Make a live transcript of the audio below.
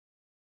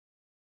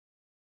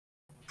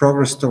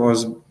progress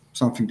towards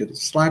something that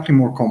is slightly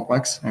more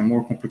complex and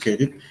more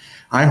complicated.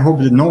 I hope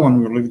that no one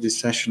will leave this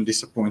session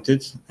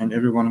disappointed and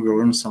everyone will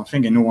learn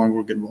something and no one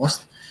will get lost.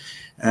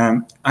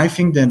 I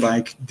think that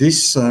like this,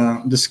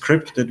 the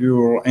script that we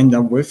will end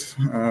up with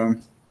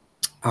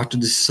after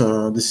this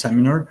this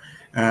seminar,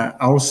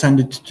 I will send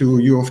it to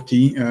U of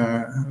T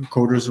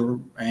coders,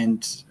 and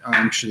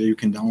I'm sure that you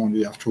can download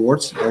it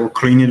afterwards. I will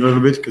clean it a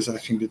little bit because I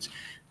think that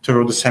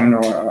throughout the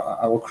seminar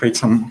I will create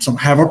some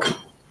havoc.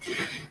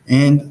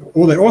 And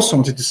what I also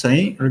wanted to say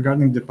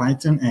regarding the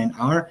Python and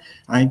R,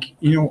 like,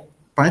 you know,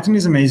 Python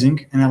is amazing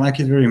and I like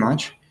it very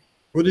much.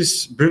 What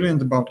is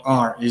brilliant about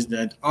R is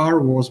that R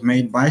was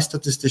made by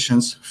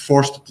statisticians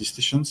for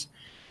statisticians.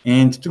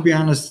 And to be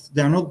honest,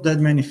 there are not that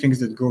many things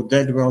that go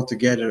that well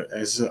together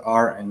as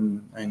R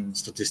and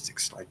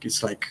statistics. Like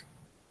it's like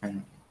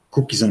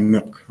cookies and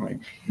milk. Like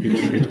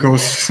it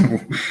goes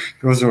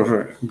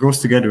goes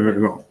together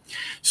very well.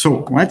 So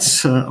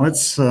let's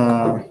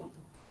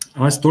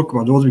talk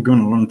about what we're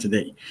going to learn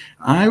today.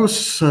 I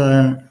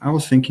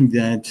was thinking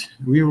that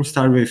we will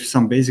start with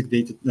some basic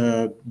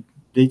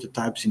data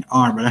types in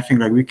R, but I think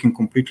like we can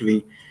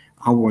completely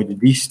avoid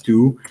these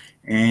two,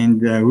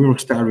 and we will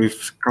start with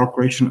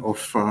calculation of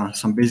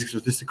some basic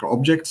statistical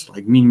objects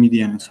like mean,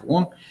 median, and so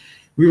on.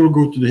 We will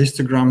go to the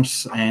histograms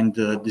and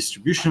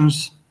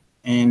distributions,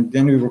 and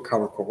then we will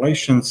cover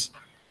correlations,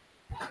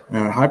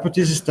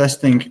 hypothesis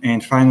testing,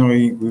 and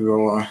finally we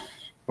will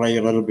play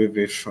a little bit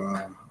with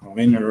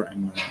linear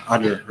and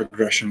other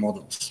regression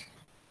models.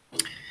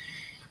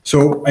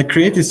 So I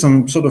created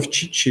some sort of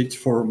cheat sheet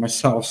for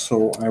myself,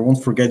 so I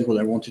won't forget what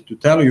I wanted to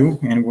tell you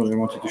and what I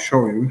wanted to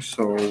show you.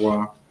 So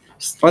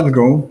let's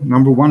go.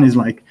 Number one is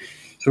like,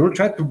 so we'll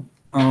try to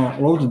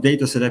load the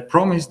data set. I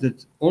promise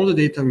that all the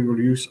data we will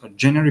use are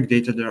generic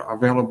data that are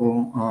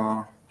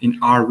available in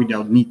R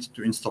without need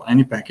to install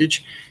any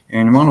package.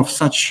 And one of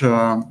such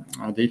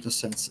data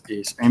sets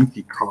is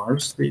empty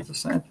cars data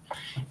set.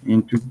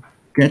 And to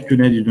get to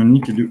that, you don't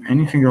need to do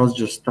anything else,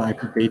 just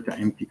type data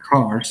empty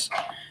cars,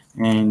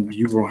 and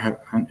you will have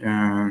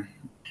an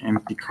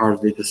empty cars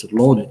data set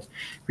loaded.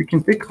 We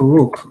can take a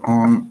look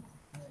on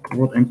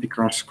what empty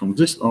cars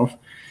consist of,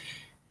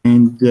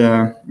 and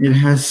it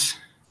has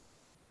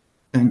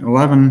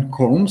 11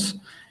 columns.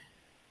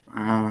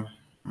 I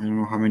don't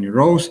know how many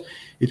rows.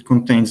 It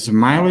contains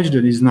mileage,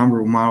 that is number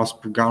of miles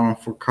per gallon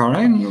for car.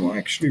 And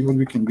actually what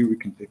we can do, we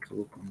can take a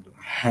look on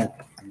the head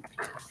of empty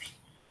cars.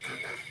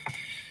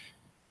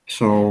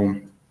 So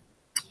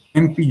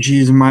MPG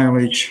is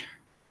mileage,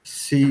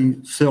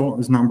 CIL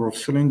is number of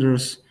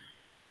cylinders,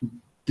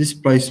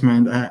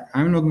 displacement.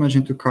 I'm not much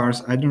into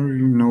cars. I don't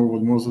really know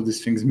what most of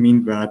these things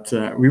mean, but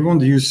we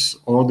won't use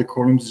all the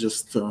columns,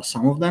 just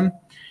some of them.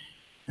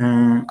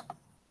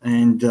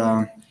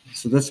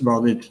 So that's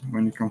about it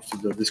when it comes to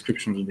the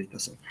description of the data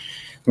set.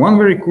 One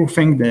very cool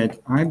thing that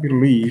I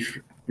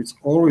believe it's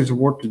always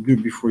worth to do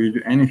before you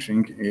do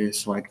anything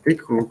is like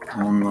take a look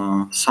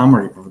on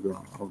summary of the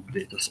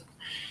data set.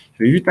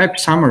 So if you type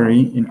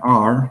summary in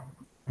R,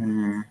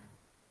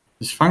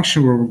 this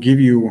function will give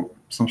you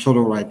some sort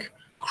of like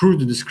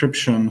crude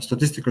description,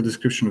 statistical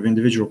description of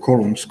individual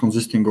columns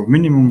consisting of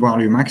minimum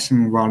value,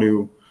 maximum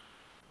value,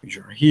 which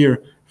are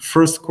here,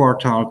 first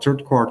quartile,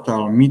 third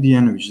quartile,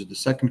 median, which is the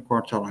second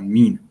quartile, and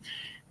mean.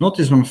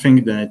 Notice one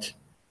thing that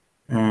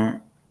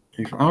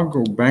if I'll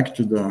go back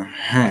to the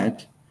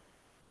head,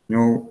 you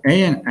know,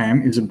 A and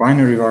M is a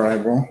binary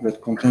variable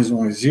that contains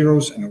only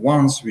zeros and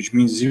ones, which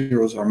means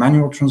zeros are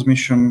manual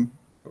transmission,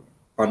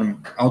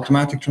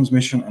 automatic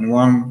transmission, and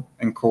one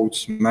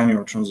encodes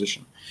manual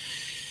transition.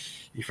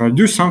 If I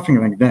do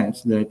something like that,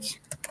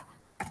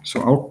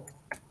 so I'll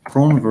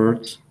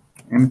convert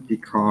empty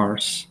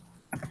cars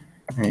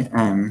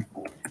AM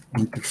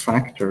into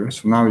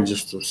factors. So now it's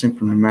just a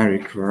simple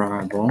numeric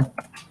variable.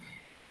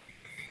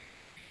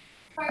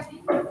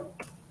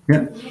 Yeah.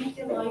 Make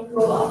the line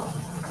go up.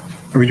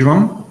 Which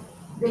one?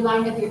 The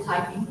line that you're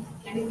typing.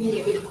 Can it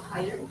be a bit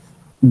higher?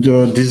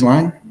 This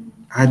line?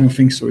 I don't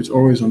think so. It's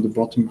always on the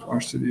bottom of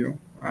RStudio.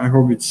 I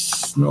hope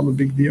it's not a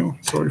big deal.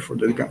 Sorry for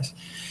that, guys.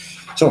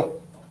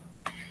 So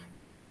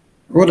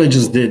what I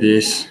just did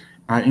is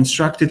I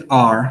instructed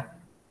R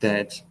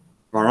that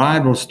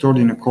variable stored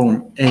in a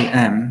column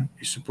AM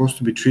is supposed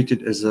to be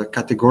treated as a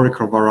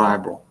categorical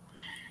variable.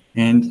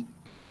 And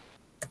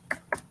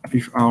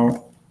if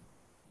I'll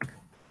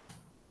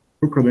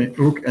look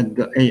at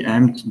the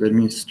AM, that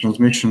means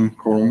transmission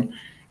column,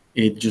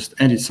 it just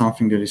added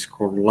something that is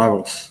called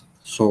levels.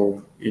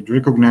 So it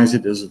recognizes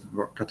it as a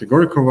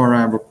categorical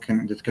variable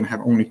that can have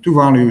only two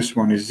values.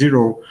 One is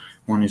 0,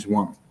 one is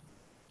 1.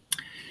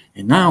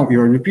 And now you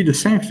repeat the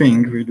same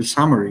thing with the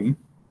summary.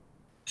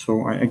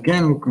 So I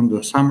again look on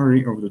the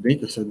summary of the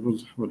dataset.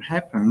 What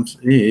happens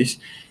is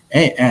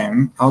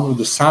AM out of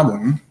the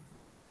sudden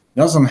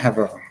doesn't have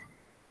a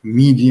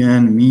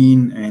median,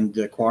 mean, and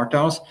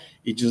quartiles.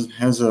 It just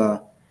has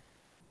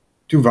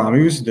two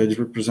values that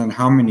represent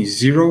how many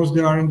zeros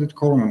there are in that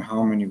column and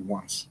how many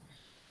ones.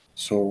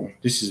 So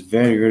this is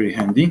very, very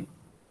handy.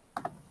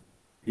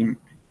 Even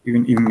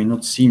may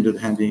not seem that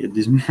handy at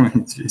this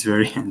moment, it's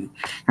very handy.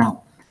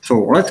 Now, So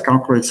let's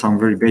calculate some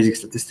very basic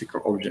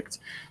statistical objects.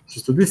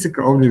 So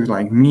statistical objects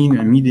like mean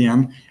and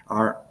median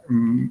are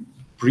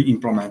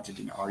pre-implemented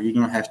in R. You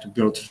don't have to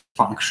build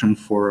function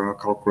for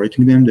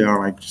calculating them. They are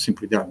like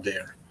simply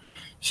there.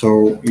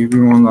 So if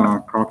we want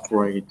to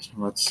calculate,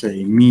 let's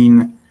say,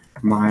 mean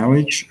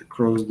mileage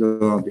across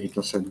the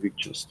data set we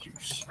just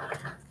use.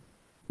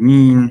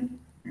 Mean,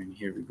 and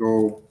here we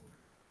go.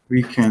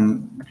 We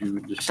can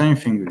do the same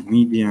thing with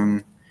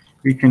median.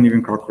 We can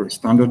even calculate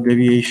standard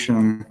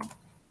deviation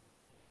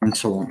and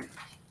so on.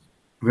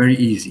 Very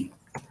easy,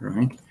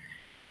 right?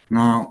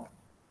 Now,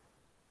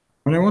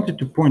 what I wanted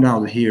to point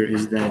out here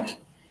is that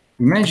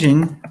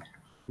imagine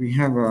we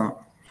have a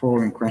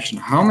following question.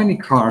 How many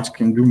cars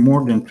can do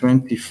more than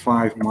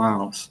 25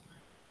 miles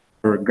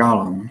per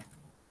gallon?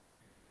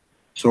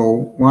 So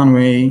one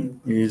way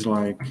is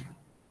like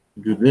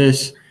do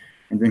this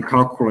and then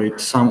calculate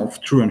sum of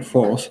true and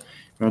false.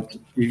 But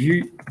if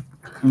you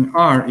in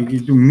R, if you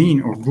do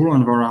mean or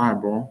Boolean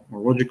variable or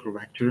logical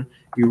vector,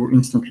 you will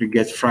instantly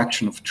get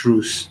fraction of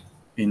truth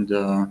in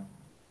the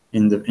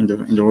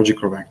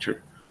logical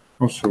vector.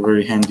 Also a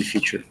very handy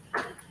feature.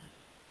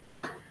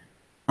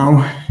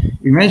 Now,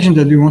 imagine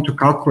that we want to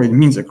calculate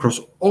means across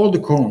all the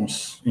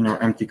columns in our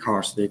empty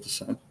cars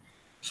dataset.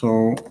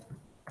 So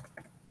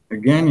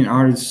again, in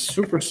R, it's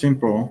super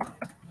simple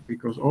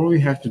because all we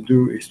have to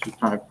do is to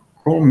type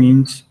call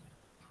means.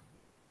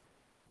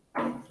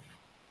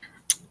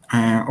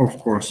 Of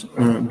course,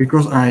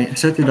 because I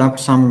set it up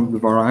some of the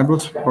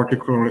variables,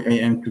 particularly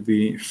AM to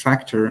be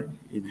factor,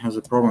 it has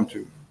a problem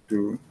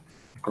to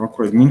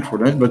calculate mean for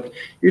that, but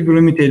it will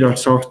limit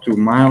ourselves to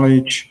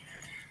mileage,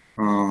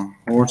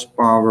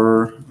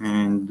 horsepower,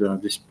 and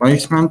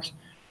displacement.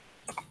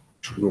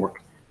 Should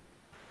work.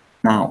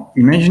 Now,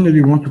 imagine that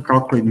you want to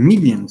calculate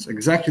medians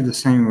exactly the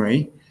same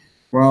way.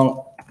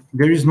 Well,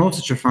 there is no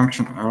such a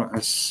function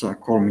as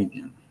call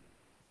median.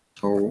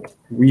 So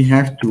we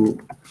have to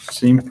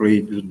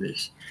simply do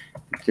this.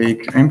 We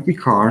take empty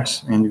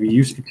cars and we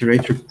use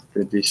iterator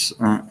that is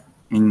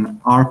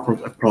in R called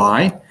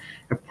apply.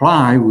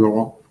 Apply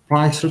will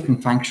apply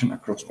certain function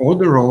across all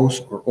the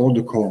rows or all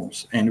the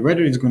columns. And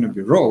whether it's going to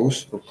be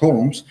rows or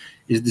columns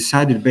is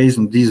decided based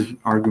on this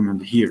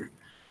argument here.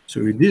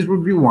 So if this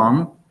would be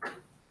 1,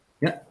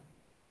 yeah.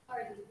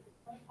 Sorry,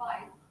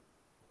 25.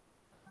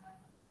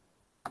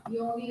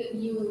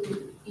 You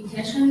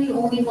intentionally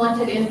only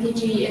wanted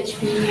MPG,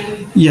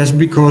 HP? Yes,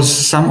 because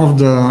some of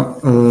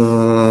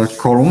the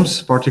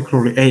columns,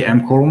 particularly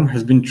AM column,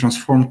 has been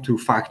transformed to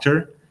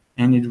factor,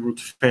 and it would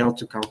fail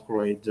to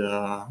calculate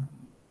the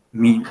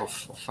mean of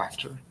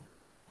factor.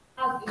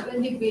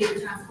 When did we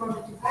transform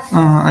it to factor?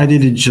 I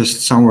did it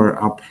just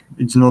somewhere up.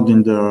 It's not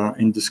in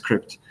the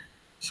script.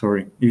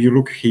 Sorry. If you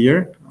look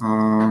here.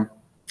 How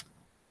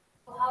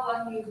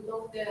about you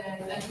load the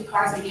empty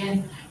cars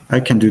again? I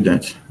can do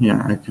that.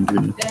 Yeah, I can do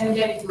that. Then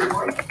it will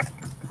work.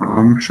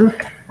 I'm sure,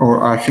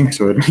 or I think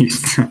so at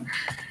least.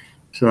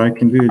 So I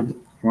can do it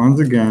once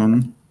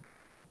again.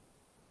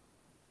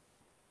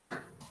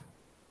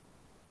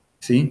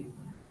 See,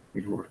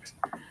 it works.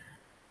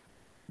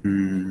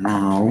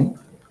 Now,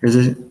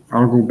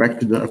 I'll go back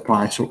to the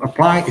apply. So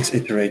apply is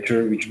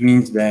iterator, which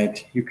means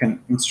that you can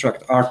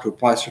instruct R to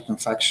apply certain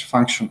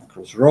function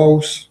across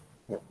rows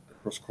or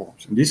across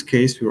columns. In this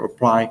case, we'll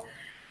apply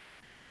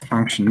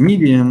function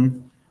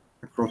median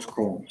across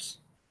columns.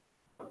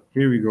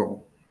 Here we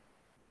go.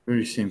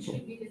 Very simple. It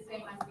should be the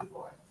same as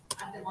before,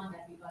 as the one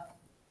that we got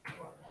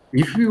before.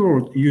 If we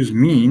will use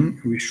mean,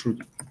 we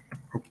should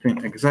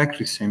obtain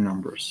exactly same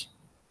numbers.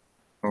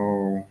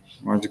 So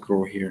let's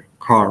go here.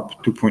 Carb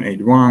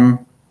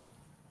 2.81,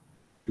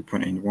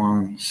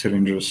 2.81,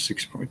 cylinders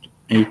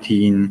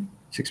 6.18,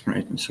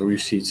 6.18. So you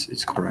see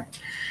it's correct.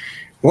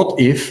 What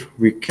if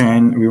we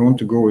want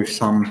to go with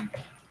some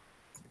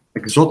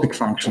exotic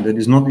function that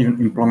is not even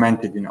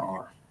implemented in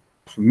R?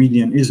 So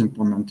median is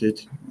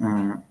implemented,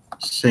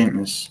 same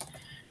as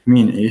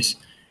mean is,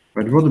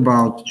 but what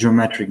about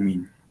geometric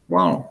mean?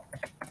 Well,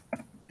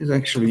 it's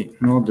actually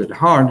not that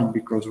hard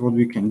because what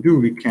we can do,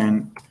 we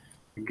can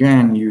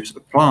again use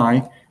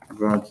apply,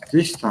 but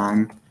this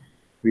time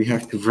we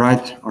have to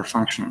write our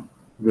function,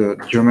 the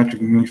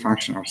geometric mean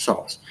function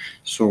ourselves.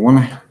 So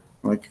one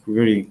like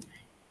very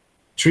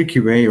tricky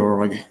way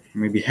or like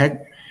maybe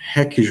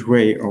hackish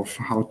way of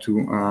how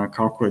to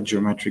calculate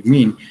geometric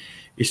mean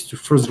is to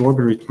first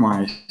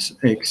logarithmize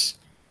x,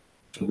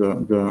 so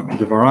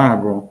the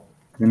variable,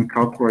 then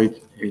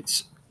calculate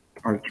its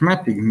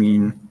arithmetic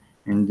mean,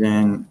 and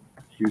then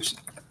use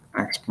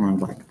exponent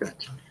like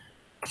that.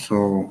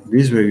 So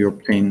this way you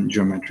obtain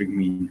geometric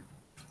mean.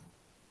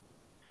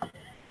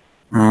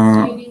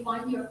 So you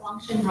define your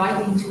function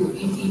right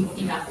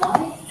in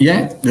apply?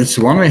 Yeah, that's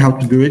one way how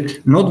to do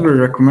it. Not very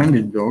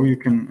recommended though. You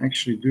can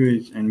actually do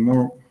it, and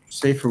more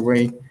safer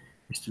way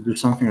is to do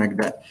something like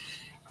that.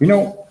 You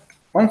know,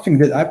 one thing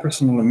that I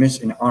personally miss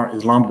in R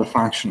is lambda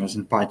function as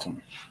in Python.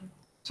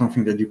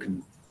 Something that you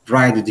can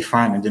write,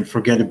 define, and then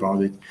forget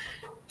about it.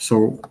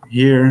 So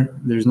here,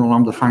 there's no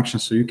lambda function,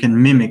 so you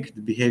can mimic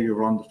the behavior of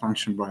lambda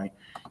function by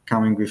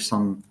coming with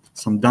some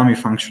dummy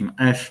function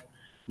f,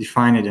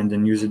 define it and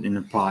then use it in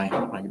apply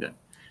like that.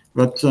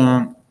 But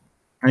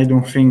I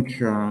don't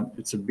think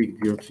it's a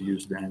big deal to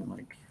use that.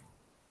 Like,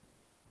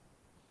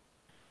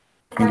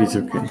 I think it's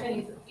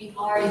okay. In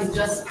R is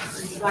just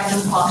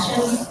random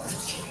function.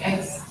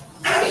 X.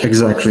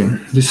 Exactly.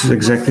 This is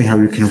exactly how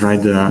you can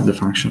write the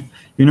function.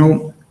 You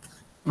know,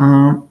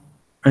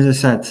 as I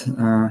said,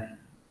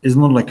 it's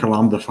not like a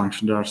lambda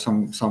function. There are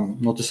some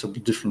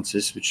noticeable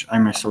differences, which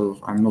I'm not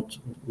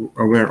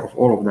aware of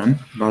all of them,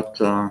 but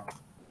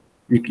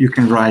you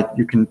can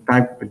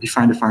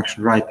define the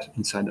function right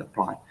inside the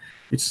apply.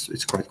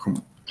 It's quite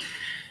common.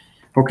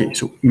 Okay,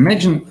 so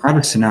imagine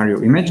other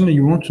scenario. Imagine that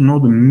you want to know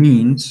the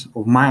means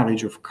of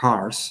mileage of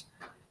cars,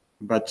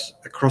 but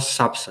across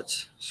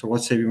subsets. So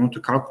let's say we want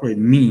to calculate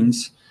mean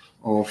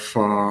of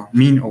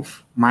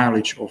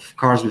mileage of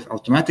cars with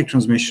automatic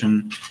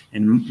transmission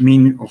and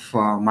mean of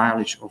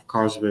mileage of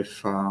cars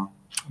with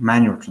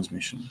manual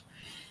transmission.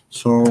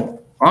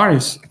 So R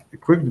is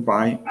equipped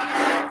by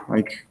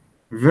like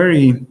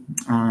very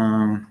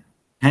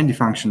handy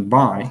function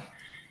by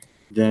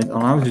that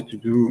allows you to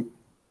do,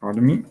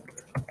 pardon me,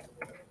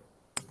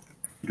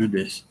 do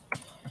this.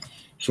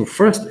 So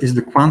first is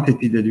the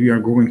quantity that we are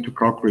going to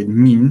calculate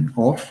mean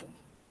of,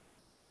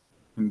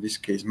 in this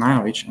case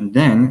mileage, and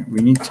then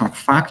we need some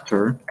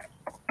factor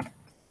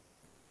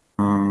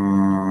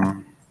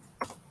by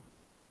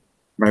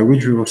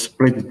which we will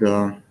split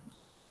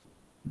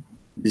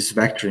this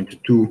vector into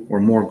two or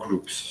more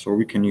groups. So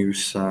we can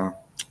use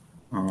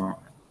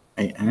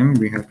AM,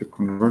 we have to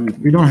convert it.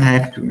 We don't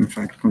have to, in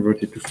fact,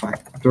 convert it to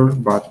factor,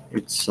 but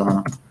it's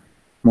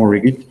more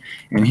rigid.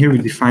 And here we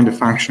define the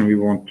function we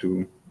want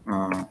to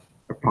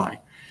apply.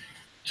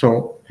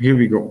 So here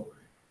we go.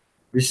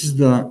 This is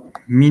the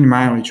mean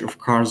mileage of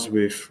cars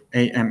with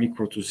AM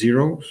equal to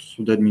 0.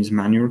 So that means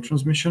manual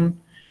transmission.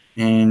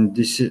 And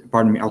this is,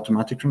 pardon me,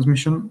 automatic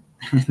transmission.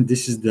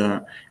 This is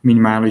the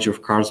mean mileage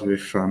of cars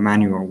with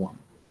manual 1.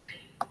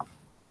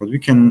 But we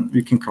can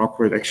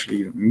calculate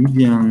actually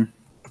median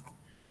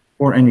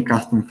or any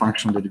custom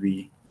function that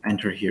we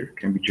enter here. It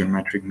can be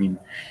geometric mean,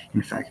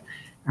 in fact.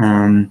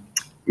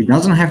 It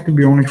doesn't have to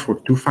be only for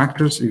two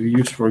factors. If you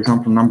use, for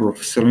example, number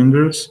of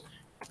cylinders,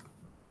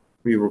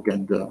 we will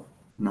get the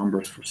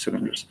numbers for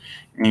cylinders.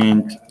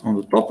 And on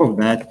the top of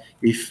that,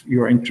 if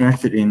you are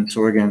interested in,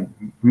 so again,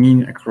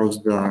 mean across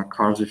the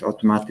cars with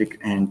automatic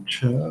and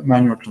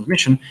manual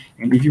transmission,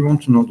 and if you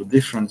want to know the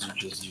difference, you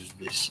just use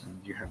this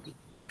and you have the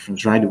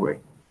difference right away.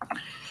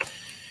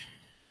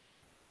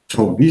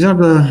 So these are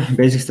the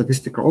basic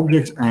statistical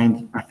objects,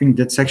 and I think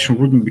that section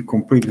wouldn't be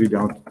complete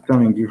without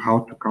telling you how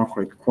to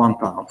calculate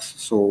quantiles.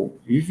 So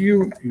if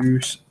you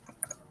use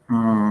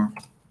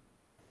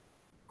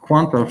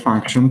quantile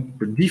function,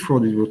 per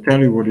default it will tell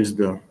you what is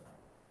the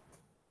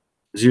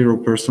 0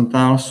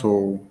 percentile,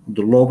 so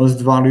the lowest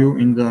value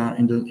in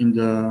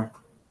the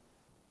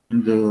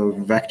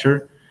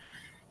vector.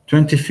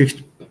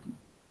 25th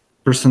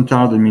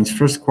percentile, that means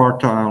first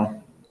quartile,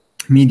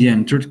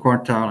 median, third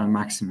quartile, and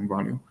maximum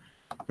value.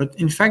 But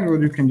in fact,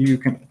 what you can do, you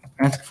can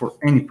ask for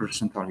any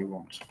percentile you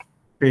want.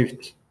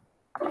 5th,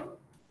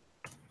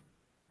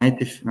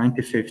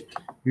 95th.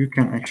 You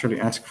can actually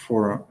ask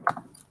for a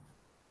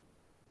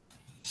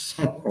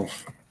set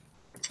of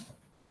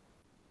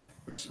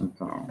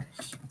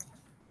percentiles.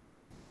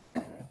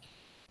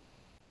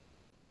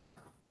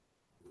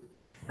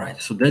 Right,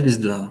 so that is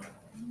the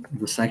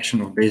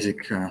section of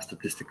basic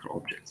statistical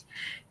objects.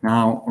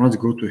 Now let's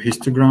go to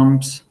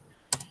histograms,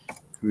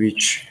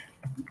 which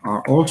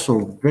are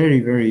also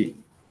very, very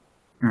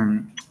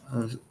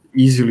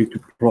easily to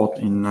plot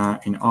in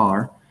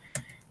R.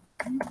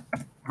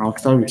 I'll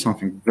start with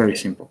something very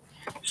simple.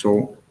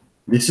 So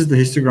this is the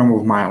histogram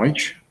of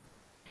mileage.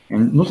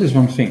 And notice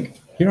one thing.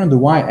 Here on the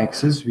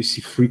y-axis, we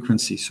see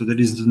frequency. So that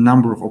is the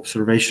number of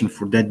observations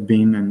for that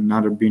bin, and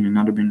another bin,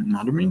 another bin,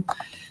 another bin.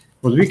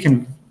 What we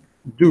can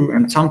do,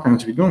 and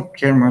sometimes we don't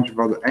care much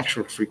about the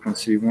actual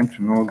frequency, we want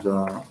to know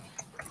the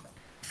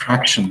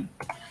fraction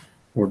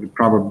or the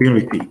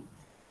probability.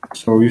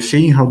 So you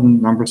see how the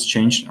numbers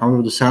changed. All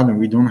of a sudden,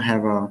 we don't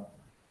have a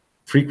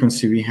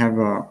frequency, we have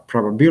a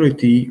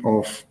probability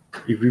of,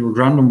 if we would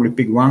randomly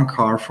pick one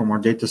car from our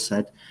data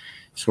set,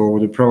 so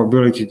the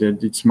probability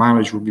that its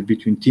mileage will be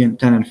between 10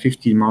 and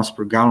 15 miles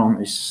per gallon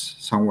is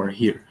somewhere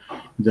here.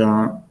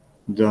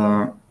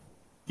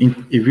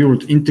 If we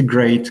would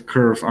integrate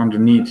curve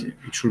underneath,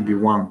 it should be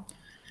 1.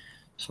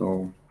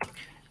 So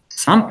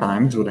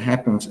sometimes what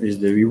happens is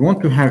that we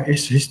want to have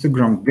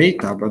histogram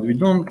data, but we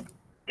don't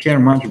care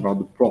much about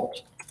the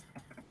plot.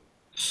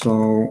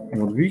 So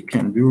what we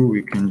can do,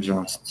 we can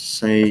just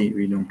say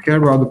we don't care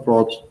about the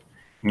plot,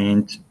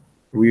 and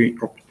we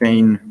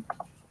obtain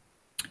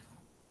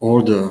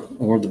all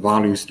the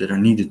values that are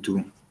needed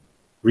to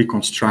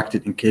reconstruct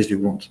it in case we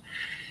want.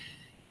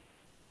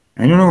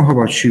 I don't know how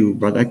about you,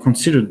 but I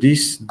consider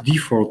these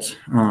default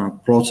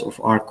plots of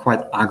R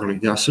quite ugly.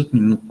 They are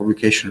certainly not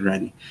publication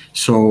ready.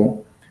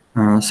 So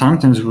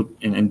sometimes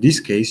in this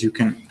case, you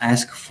can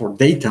ask for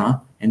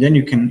data, and then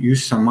you can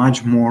use some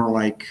much more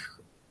like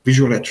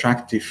visually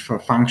attractive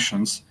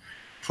functions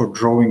for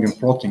drawing and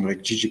plotting,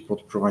 like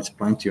ggplot provides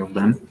plenty of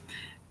them,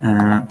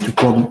 to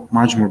plot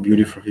much more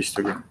beautiful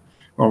histogram.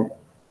 Well,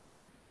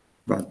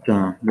 but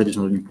that is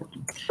not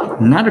important.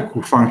 Another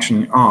cool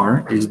function in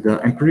R is the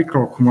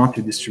empirical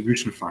cumulative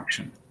distribution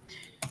function.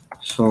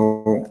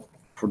 So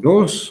for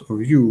those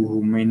of you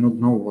who may not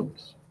know what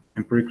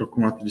empirical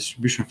cumulative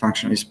distribution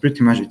function is,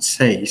 pretty much it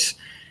says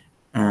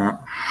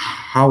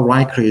how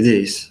likely it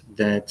is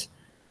that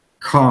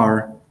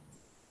car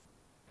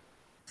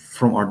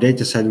from our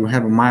data set will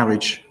have a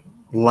mileage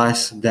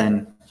less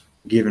than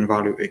given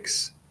value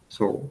X.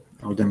 So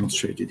I'll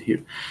demonstrate it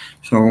here.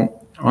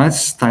 So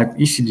let's type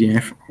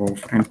ECDF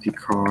of empty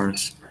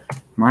cars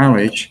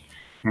mileage,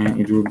 and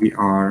it will be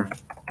our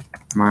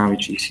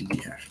mileage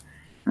ECDF.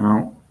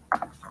 Now,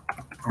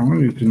 I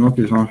want you to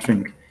notice one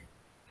thing.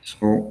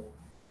 So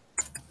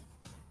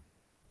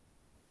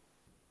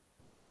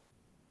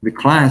the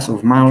class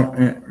of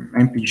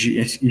MPG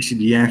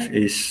ECDF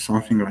is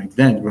something like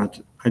that, but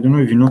I don't know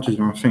if you noticed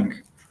one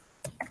thing.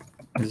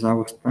 As I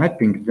was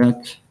typing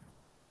that,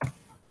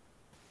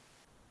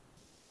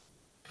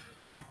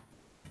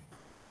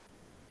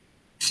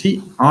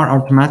 see, R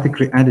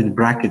automatically added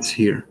brackets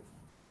here.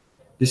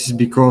 This is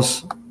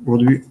because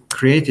what we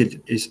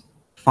created is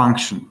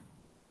function.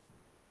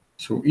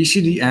 So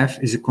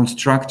ECDF is a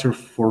constructor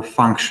for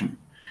function.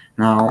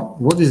 Now,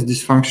 what is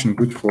this function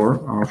good for?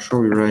 I'll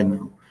show you right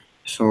now.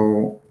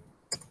 So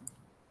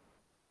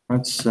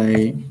let's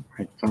say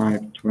I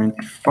type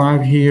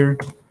 25 here.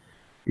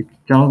 It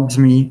tells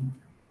me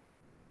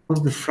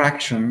what's the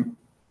fraction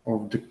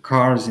of the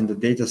cars in the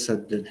data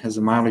set that has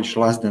a mileage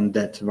less than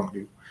that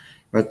value.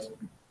 But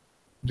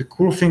the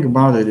cool thing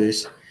about it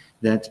is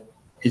that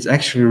it's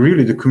actually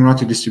really the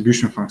cumulative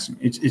distribution function.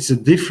 It's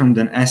different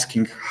than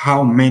asking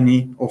how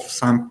many of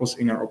samples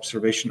in our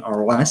observation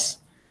are less.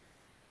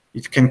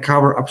 It can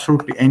cover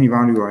absolutely any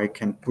value I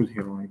can put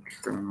here. Like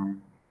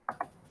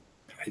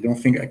I don't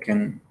think I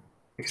can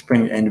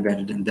explain it any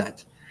better than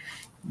that.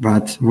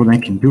 But what I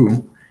can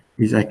do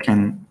is I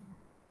can,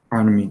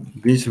 pardon me,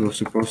 this was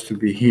supposed to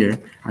be here.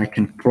 I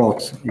can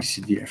plot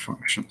ECDF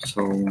function.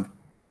 So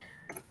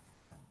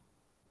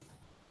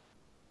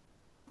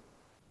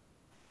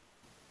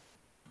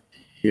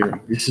here,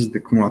 this is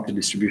the cumulative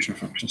distribution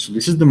function. So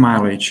this is the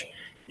mileage,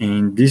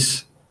 and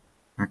this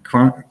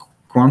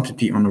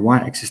quantity on the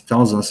y-axis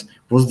tells us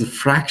what's the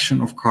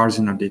fraction of cars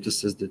in our data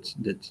sets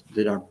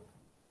that are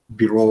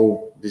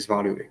below this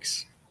value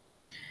X.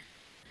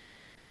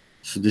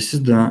 So this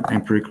is the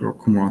empirical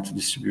cumulative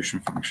distribution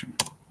function.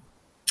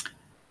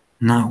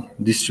 Now,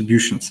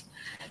 distributions.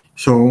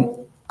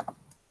 So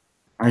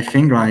I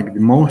think like the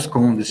most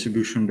common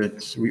distribution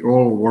that we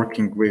all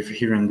working with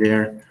here and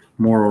there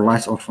more or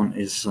less often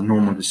is a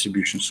normal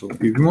distribution. So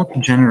if you want to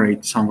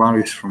generate some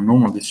values from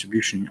normal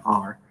distribution in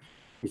R,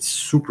 it's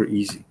super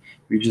easy.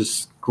 We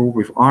just go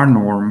with R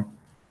norm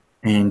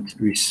and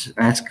we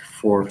ask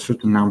for a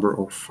certain number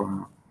of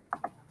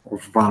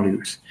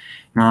values.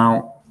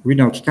 Now,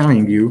 without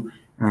telling you,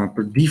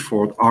 per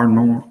default, R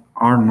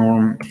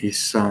norm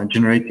is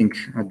generating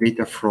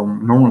data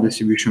from normal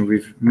distribution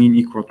with mean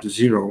equal to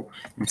 0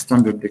 and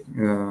standard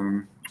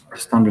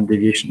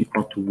deviation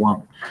equal to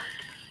 1.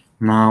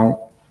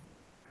 Now,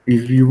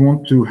 if you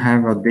want to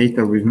have a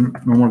data with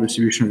normal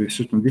distribution with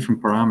certain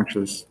different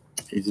parameters,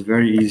 it's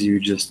very easy. You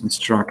just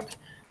instruct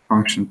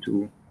function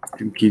to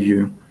give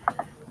you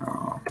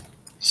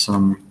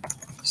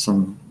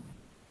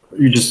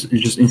you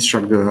just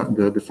instruct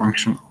the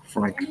function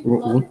for like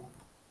what?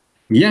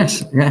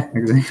 Yes, yeah,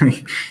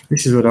 exactly.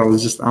 This is what I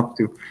was just up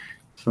to.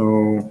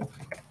 So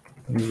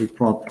if we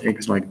plot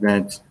X like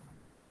that,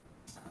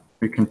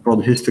 we can plot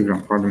the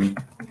histogram, pardon me.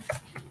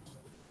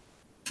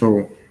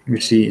 So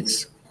you see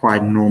it's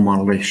quite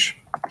normal-ish.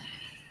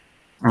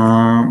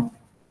 Now,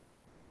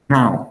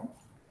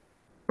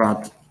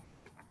 but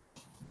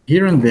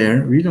here and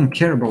there, we don't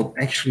care about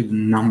actually the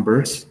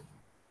numbers,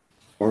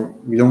 or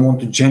we don't want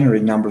to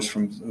generate numbers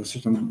from a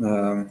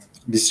certain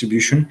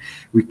distribution.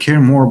 We care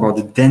more about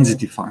the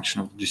density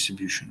function of the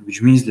distribution,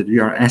 which means that we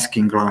are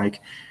asking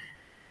like,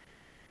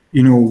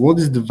 you know, what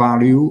is the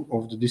value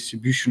of the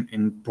distribution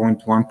in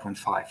point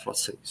 1.5,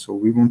 let's say. So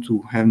we want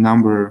to have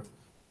number,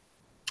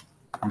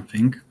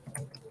 something.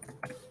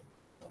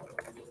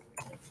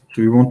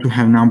 So we want to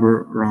have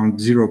number around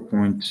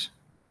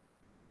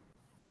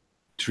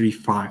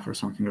 0.35 or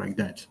something like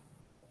that.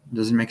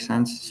 Does it make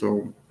sense?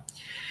 So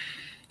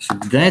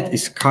that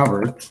is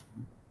covered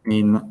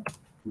in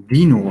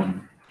D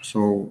norm.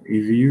 So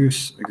if you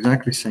use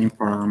exactly same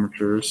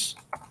parameters,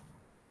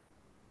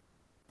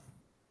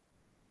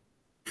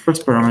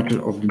 first parameter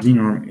of the D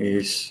norm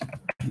is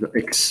the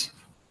X.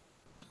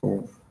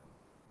 So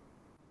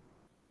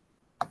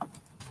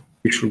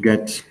you should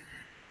get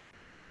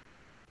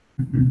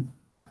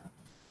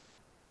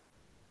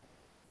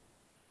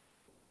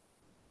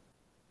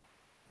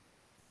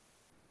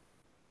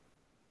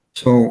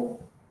so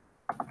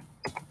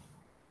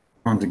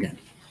once again.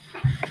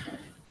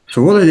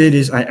 So what I did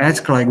is I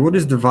asked like, what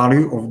is the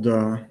value of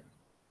the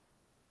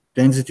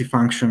density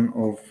function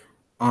of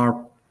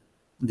R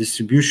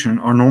distribution,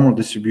 our normal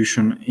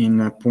distribution,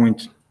 in a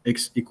point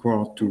x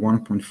equal to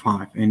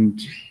 1.5,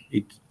 and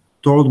it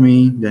told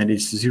me that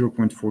it's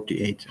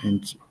 0.48.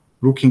 And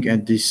looking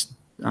at this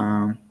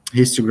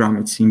histogram,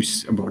 it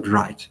seems about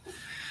right.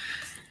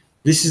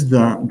 This is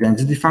the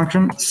density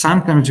function.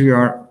 Sometimes we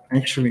are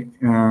actually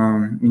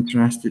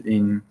interested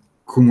in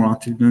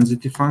cumulative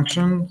density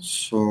function.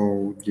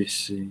 So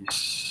this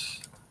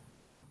is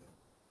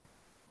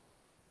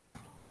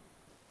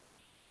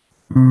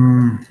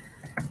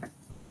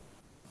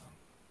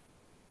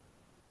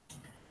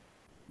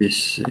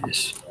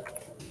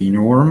the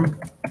norm.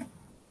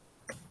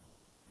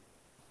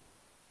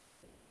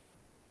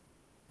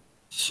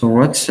 So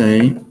let's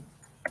say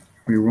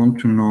we want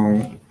to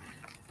know.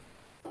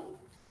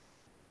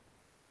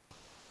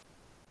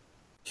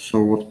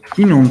 So what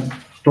Pinon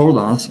told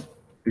us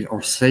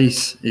or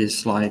says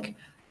is like,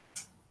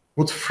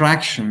 what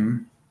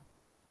fraction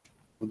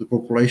of the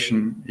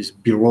population is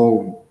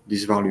below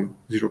this value,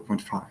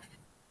 0.5,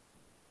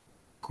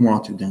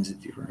 cumulative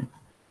density, right?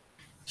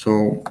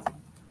 So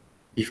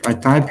if I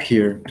type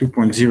here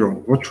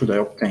 2.0, what should I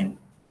obtain?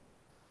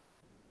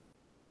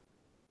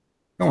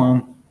 Come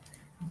on.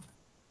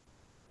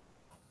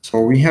 So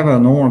we have a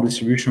normal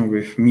distribution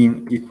with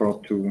mean equal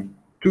to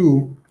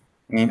 2,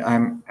 and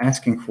I'm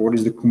asking for what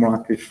is the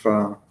cumulative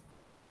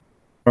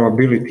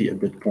probability at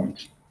that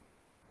point.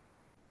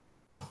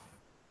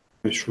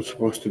 It should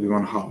supposed to be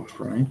 1/2,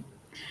 right?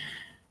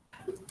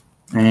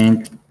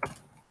 And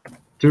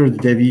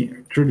third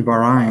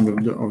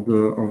variant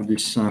of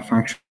this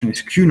function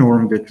is Q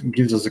norm that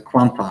gives us a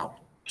quantile.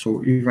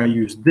 So if I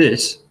use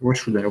this, what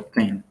should I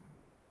obtain?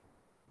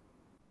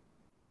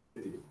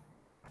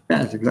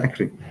 Yes,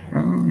 exactly.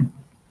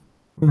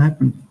 What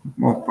happened?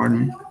 Oh,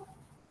 pardon me.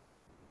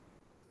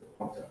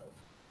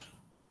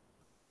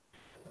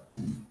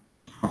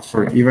 Oh,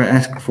 sorry, if I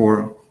ask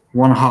for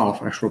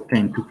 1/2, I should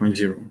obtain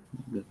 2.0.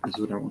 That is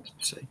what I wanted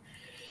to say.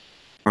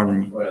 Pardon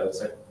me. Well,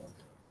 that's like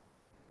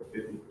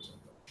 50%.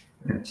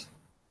 Yes.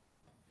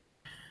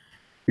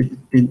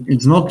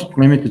 It's not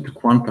limited to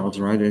quantiles,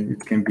 right?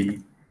 It can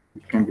be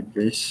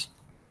this.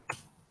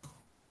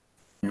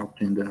 I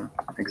obtain the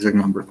exact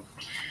number.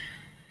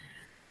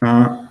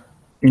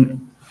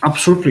 In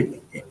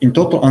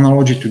total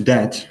analogy to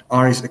that,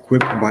 R is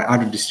equipped by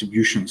other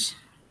distributions.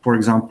 For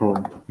example,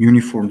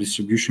 uniform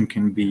distribution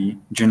can be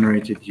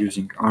generated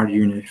using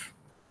RUnif,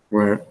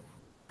 where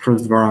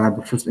first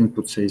variable, first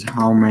input says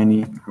how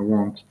many I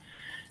want.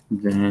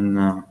 Then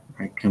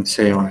I can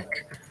say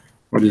like,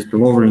 what is the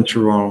lower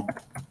interval,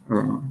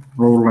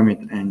 lower limit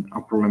and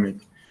upper limit,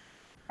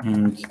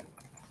 and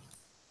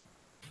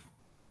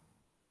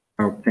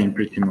I obtain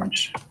pretty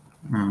much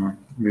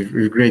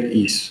with great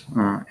ease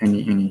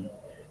any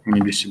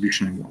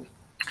distribution I want.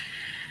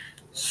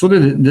 So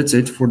that's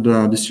it for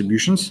the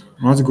distributions.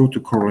 Let's go to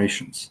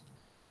correlations.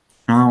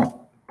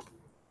 Now,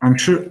 I'm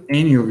sure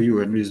any of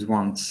you at least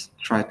once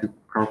tried to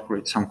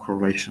calculate some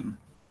correlation.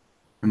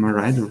 Am I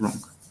right or wrong?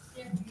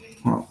 Yeah.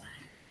 Well,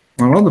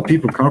 a lot of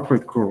people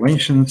calculate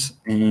correlations,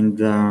 and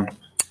you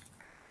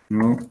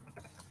know,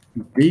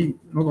 they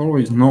not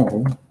always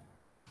know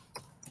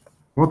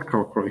what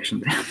calculation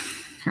they are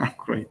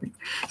calculating.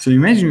 So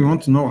imagine you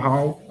want to know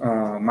how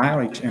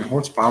mileage and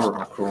horsepower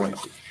are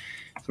correlated.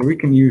 So we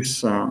can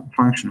use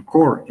function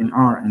core in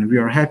R, and we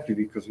are happy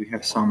because we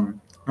have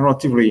some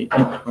relatively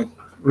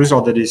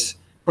result that is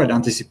quite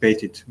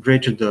anticipated.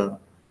 Greater the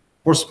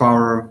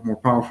horsepower, more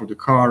powerful the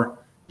car,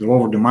 the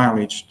lower the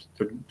mileage,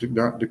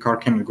 the car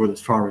cannot go that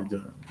far with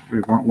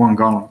 1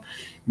 gallon.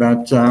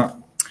 But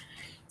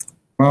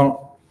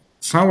well,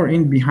 somewhere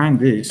in behind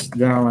this,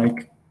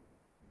 there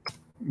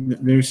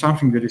is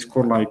something that is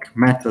called like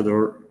method,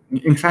 or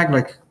in fact,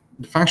 like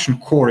the function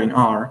core in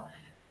R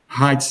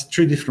hides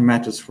 3 different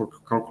methods for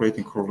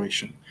calculating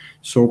correlation.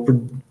 So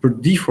per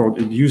default,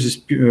 it uses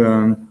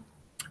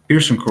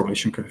Pearson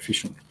correlation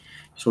coefficient.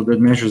 So that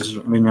measures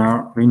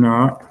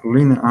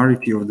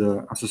linearity of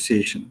the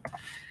association.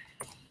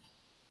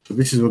 So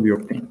this is what we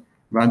obtain.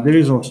 But there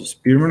is also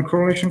Spearman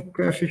correlation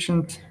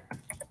coefficient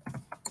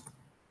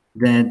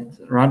that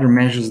rather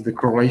measures the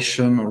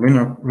correlation or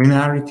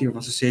linearity of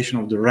association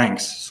of the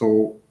ranks.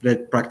 So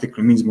that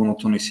practically means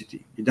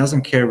monotonicity. It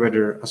doesn't care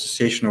whether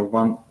association of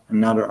one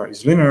another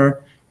is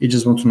linear. It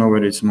just wants to know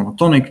whether it's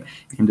monotonic.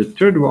 And the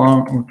third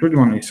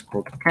one is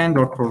called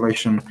Kendall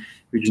correlation,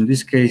 which in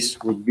this case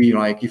would be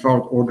like if I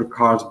would order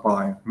cars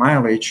by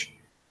mileage,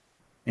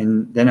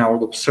 and then I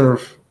would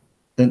observe,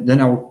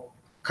 then I would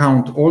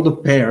count all the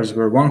pairs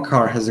where one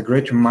car has a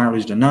greater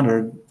mileage than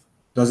another.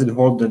 Does it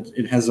hold that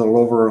it has a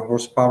lower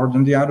horsepower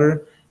than the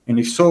other? And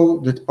if so,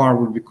 that power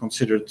will be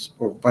considered,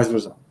 or vice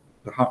versa,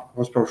 the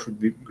horsepower should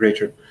be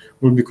greater,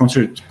 will be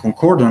considered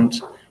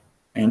concordant.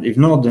 And if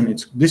not, then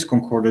it's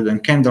discordant.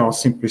 And Kendall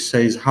simply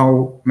says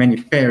how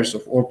many pairs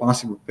of all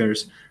possible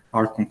pairs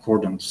are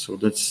concordant. So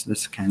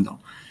that's Kendall.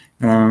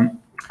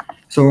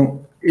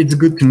 So it's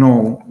good to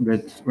know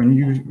that when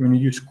you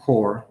use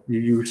core, you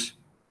use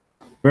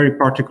very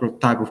particular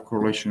type of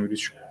correlation,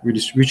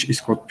 which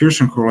is called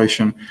Pearson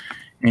correlation.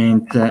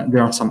 And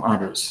there are some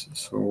others.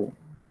 So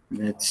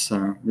That's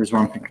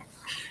one thing.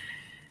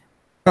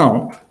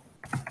 Now,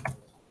 I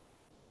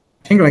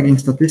think like in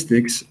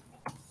statistics,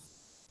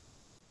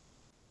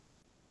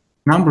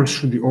 numbers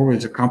should be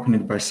always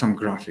accompanied by some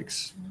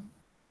graphics,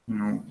 you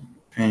know.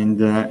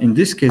 And in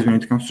this case, when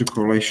it comes to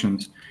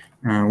correlations,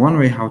 one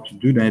way how to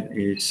do that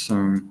is,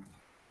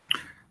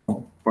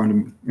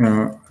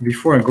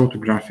 before I go to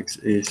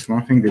graphics, is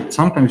one thing that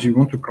sometimes you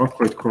want to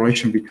calculate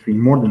correlation between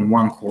more than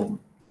one column.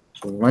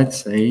 So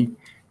let's say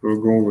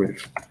we'll go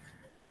with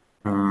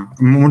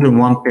more than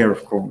one pair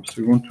of columns.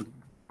 We want to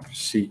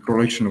see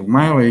correlation of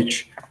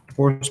mileage,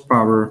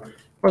 horsepower,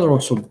 but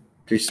also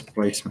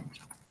displacement.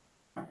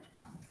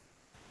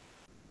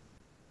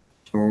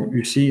 So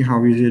you see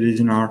how easy it is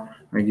in R,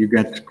 like you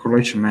get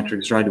correlation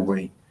metrics right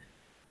away.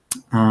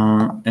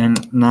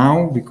 And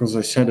now, because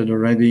I said it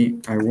already,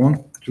 I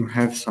want to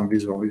have some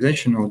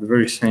visualization of the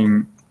very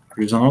same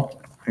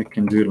result. I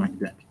can do it like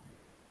that.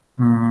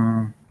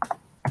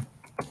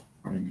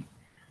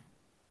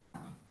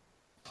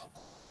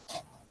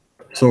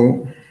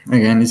 So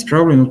again, it's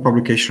probably not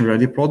publication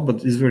ready plot,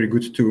 but it's very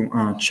good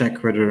to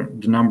check whether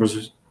the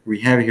numbers we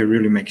have here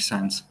really make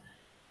sense.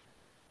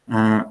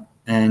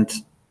 And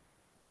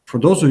for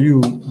those of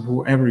you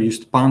who ever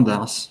used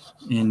pandas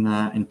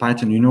in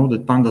Python, you know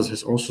that pandas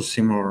has also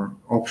similar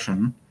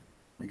option.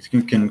 Like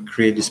you can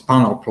create this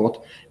panel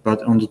plot,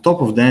 but on the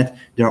top of that,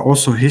 there are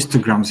also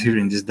histograms here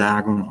in these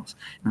diagonals.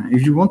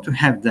 If you want to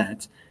have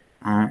that,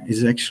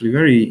 it's actually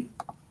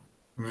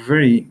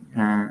very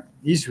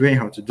easy way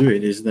how to do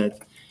it is that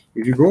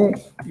if you go,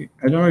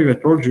 I don't know if I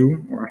told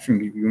you, or I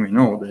think you may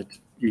know that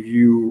if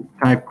you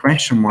type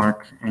question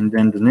mark and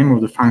then the name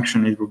of the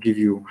function, it will give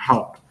you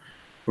help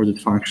for the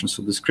function.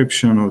 So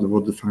description of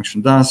what the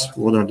function does,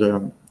 what are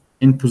the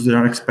inputs that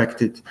are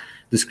expected,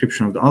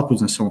 description of the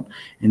outputs, and so on.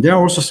 And there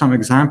are also some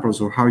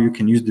examples of how you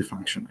can use the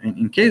function. And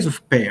in case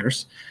of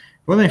pairs,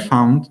 what I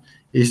found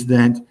is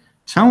that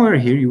somewhere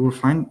here you will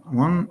find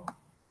one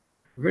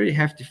very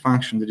hefty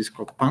function that is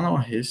called panel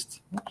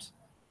hist. Oops.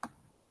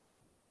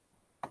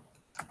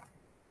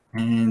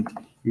 And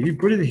if you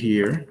put it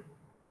here,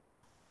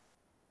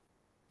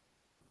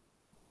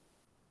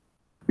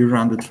 you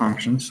run that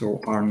function,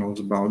 so R knows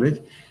about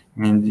it,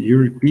 and you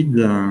repeat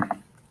the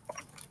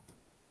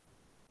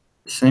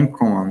same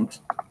command.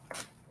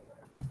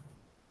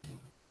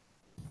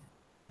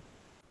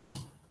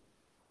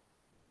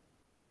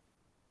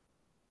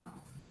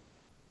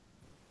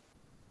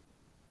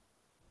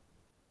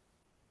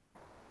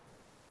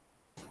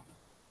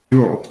 You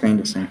will obtain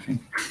the same thing.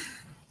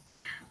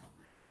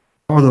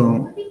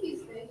 Although,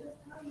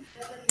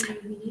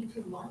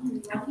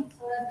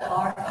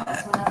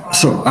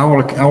 so I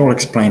will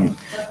explain it.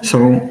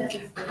 So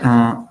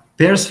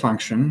pairs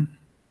function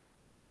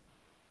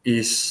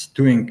is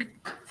doing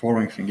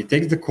following thing. It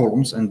takes the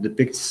columns and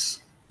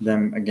depicts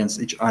them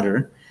against each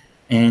other,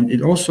 and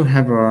it also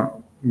have a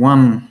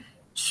one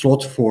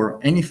slot for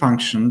any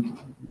function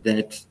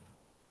that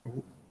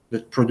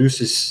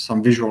produces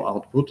some visual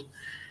output,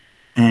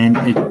 and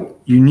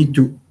you need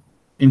to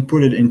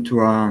input it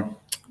into a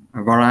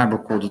variable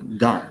called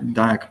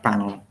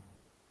diagonal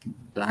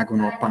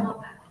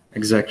panel.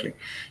 Exactly.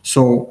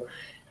 So,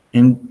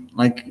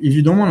 like if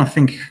you don't want to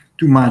think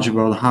too much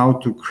about how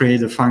to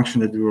create a function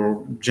that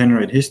will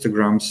generate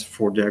histograms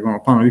for diagonal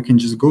panel, you can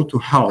just go to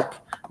help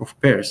of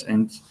pairs,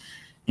 and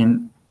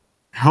in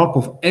help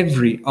of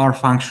every R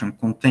function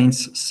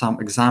contains some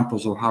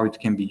examples of how it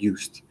can be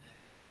used.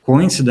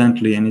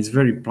 Coincidentally, and it's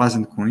very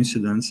pleasant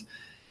coincidence,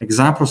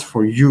 examples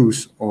for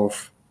use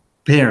of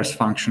pairs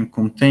function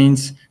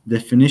contains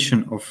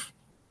definition of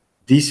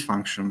this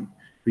function,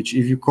 which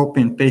if you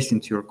copy and paste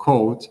into your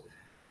code,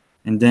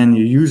 and then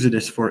you use it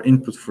as for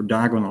input for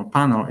diagonal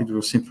panel, it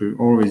will simply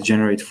always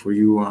generate for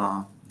you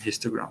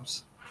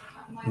histograms.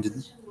 My question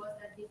was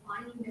that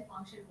defining the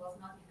function was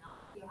not enough.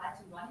 You had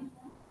to run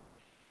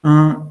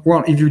it.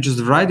 Well, if you just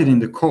write it in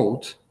the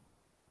code,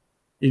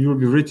 it will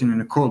be written in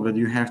the code, but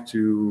you have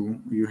to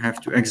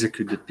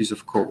execute that piece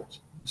of code.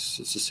 It's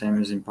the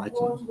same as in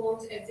Python.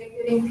 Won't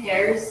executing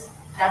pairs,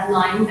 that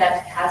line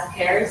that has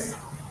pairs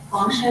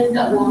function,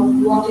 that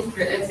won't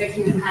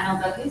execute the panel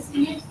that is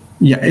in it?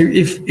 Yeah,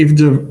 if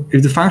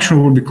the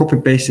function will be copy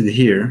pasted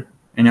here,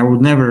 and I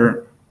would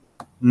never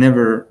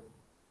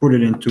put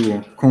it into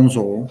a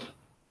console,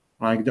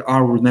 like the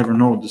R would never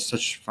know that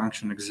such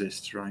function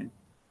exists, right?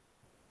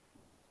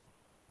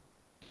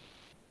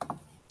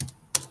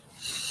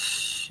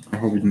 I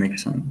hope it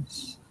makes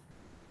sense.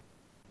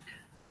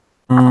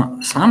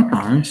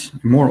 Sometimes,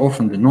 more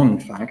often than not, in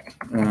fact,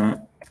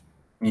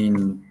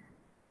 in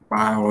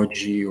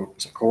biology or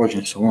psychology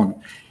and so on,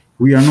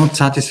 we are not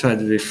satisfied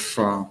with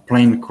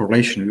plain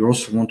correlation. We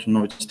also want to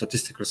know its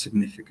statistical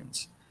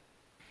significance.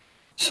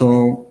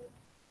 So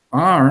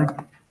R,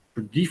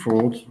 per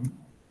default,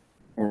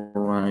 or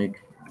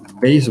like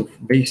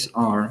base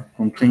R,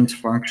 contains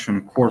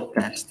function core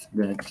test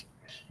that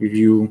if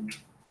you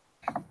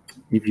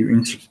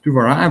insert two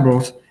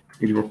variables,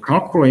 it will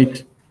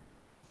calculate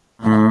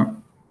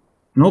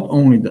not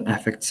only the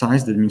effect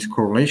size, that means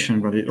correlation,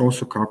 but it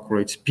also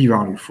calculates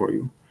p-value for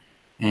you.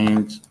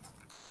 And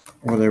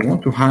what I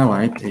want to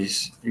highlight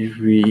is if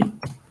we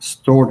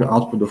store the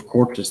output of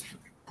core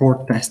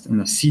test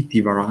in a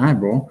CT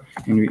variable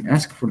and we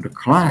ask for the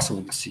class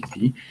of the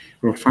CT,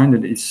 we'll find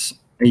that it's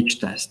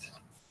HTest.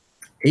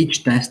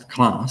 HTest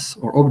class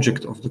or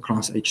object of the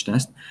class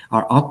HTest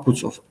are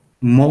outputs of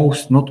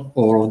most, not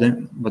all of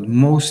them, but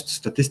most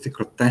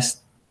statistical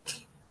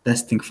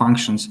testing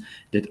functions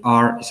that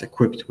R is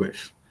equipped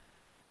with.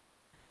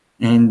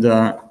 And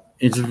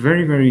it's a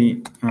very,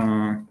 very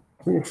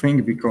cool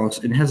thing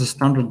because it has a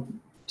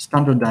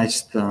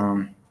standardized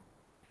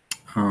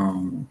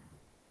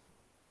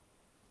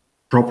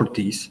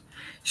properties.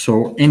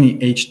 So any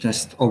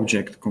HTest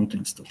object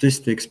contains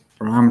statistics,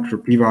 parameter,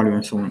 p-value,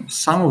 and so on.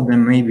 Some of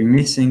them may be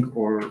missing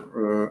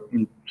or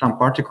in some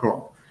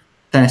particular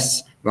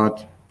tests,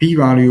 but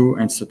p-value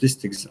and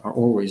statistics are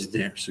always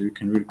there. So you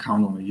can really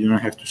count on it. You don't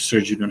have to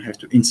search, you don't have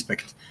to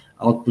inspect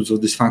outputs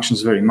of these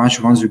functions very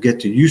much. Once you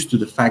get used to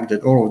the fact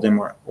that all of them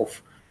are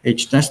of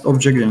HTest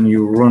object and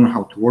you learn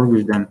how to work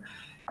with them,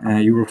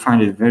 you will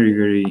find it very,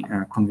 very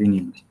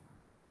convenient.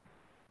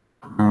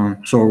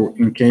 So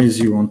in case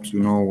you want to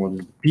know what is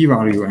the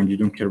p-value and you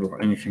don't care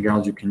about anything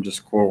else, you can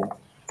just call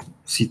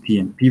CT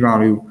and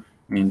p-value,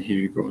 and here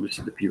you go, this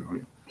is the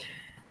p-value.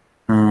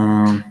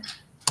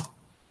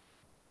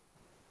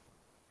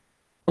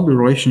 All the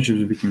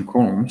relationships between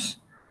columns,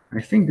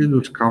 I think this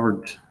was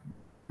covered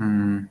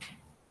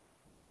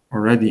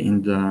already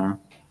in the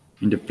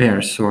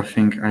pairs, so I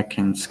think I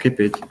can skip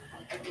it.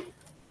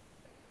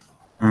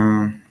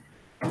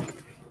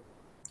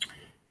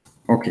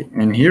 Okay,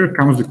 and here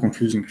comes the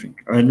confusing thing,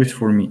 at least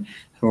for me.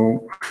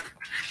 So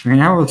when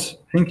I was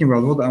thinking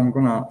about what I'm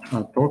gonna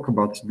talk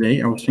about today,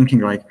 I was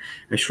thinking like,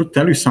 I should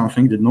tell you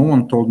something that no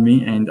one told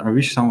me, and I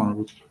wish someone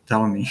would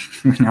tell me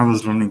when I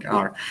was learning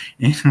R.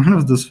 And one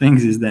of those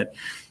things is that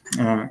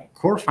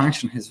core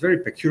function has very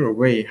peculiar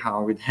way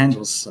how it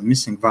handles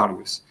missing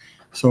values.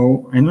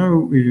 So I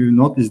know if you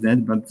noticed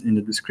that, but in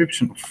the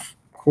description of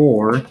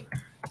core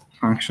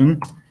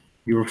function,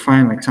 you will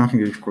find like something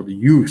that is called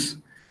use.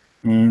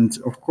 And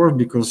of course,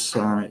 because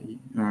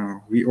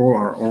we all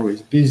are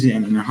always busy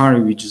and in a hurry,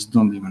 we just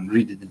don't even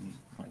read it. And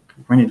like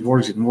when it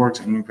works, and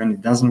when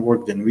it doesn't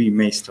work, then we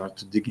may start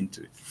to dig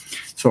into it.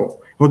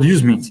 So what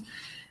use means,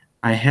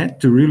 I had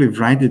to really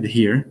write it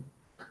here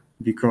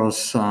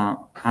because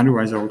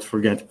otherwise I would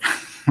forget,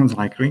 most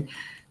likely.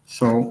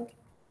 So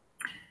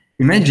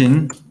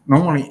imagine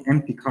normally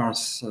empty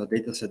cars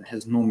dataset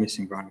has no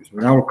missing values,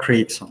 but I will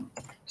create some.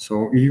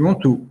 So if you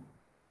want to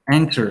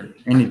enter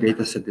any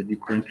data set that you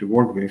currently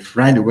work with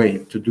right away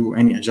to do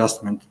any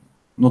adjustment,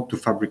 not to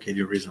fabricate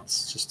your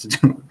results, just to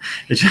do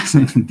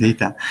adjustment in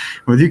data.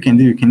 What you can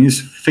do, you can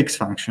use fix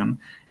function,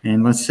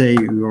 and let's say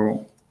we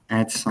will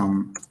add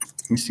some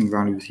missing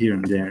values here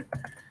and there.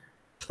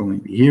 So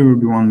maybe here will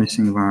be one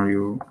missing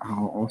value.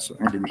 I'll also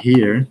add it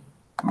here,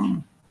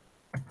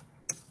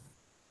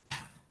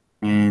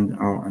 and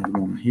I'll add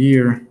one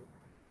here.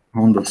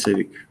 Honda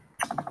Civic.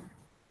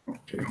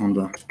 Okay,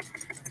 Honda.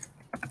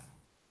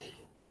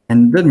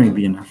 And that may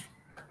be enough.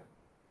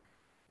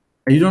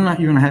 You don't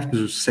even have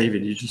to save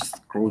it. You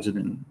just close it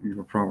and it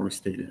will probably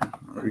stay there.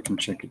 Or you can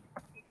check it.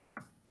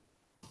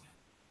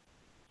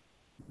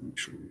 Make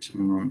sure this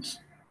one runs.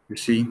 You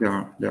see, they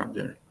are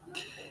there.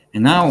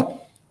 And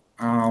now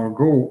I'll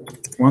go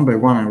one by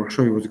one and I will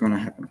show you what's going to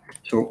happen.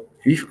 So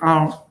if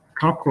I'll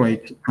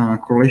calculate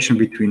correlation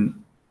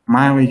between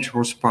mileage,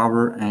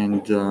 horsepower,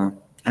 and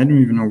I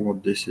don't even know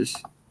what this is,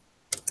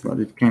 but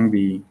it can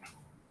be.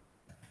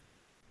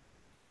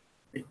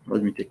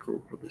 Let me take a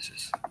look what this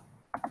is.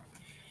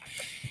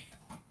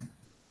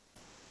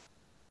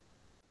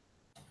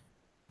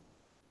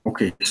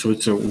 Okay, so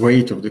it's a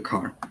weight of the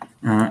car.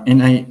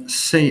 And I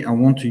say I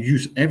want to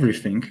use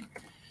everything,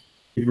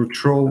 it will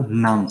throw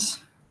nuns.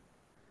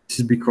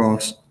 This is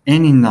because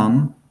any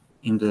none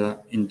in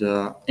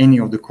any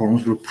of the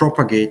columns will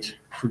propagate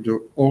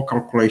through all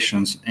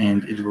calculations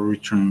and it will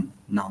return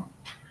none.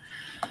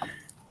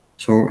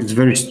 So it's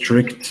very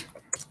strict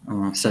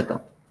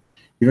setup.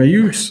 If I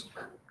use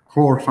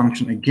core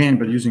function again,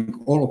 but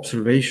using all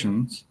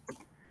observations,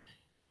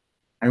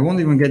 I won't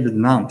even get the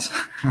nuns.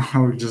 I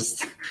will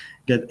just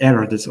get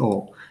error, that's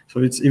all.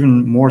 So it's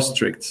even more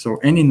strict. So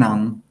any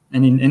none,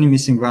 any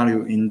missing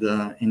value in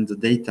the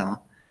data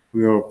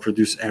will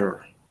produce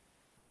error.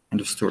 End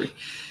of story.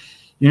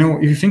 You know,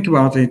 if you think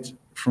about it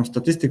from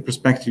statistic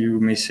perspective, you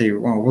may say,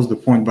 well, what's the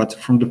point? But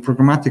from the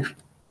programmatic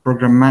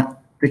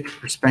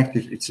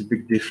perspective, it's a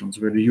big difference.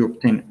 Whether you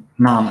obtain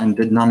none and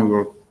that none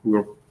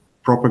will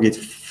propagate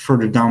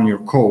further down your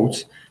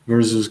codes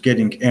versus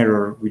getting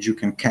error which you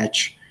can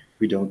catch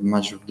without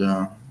much of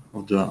the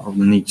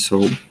need, so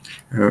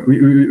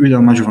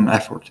without much of an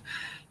effort.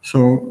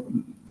 So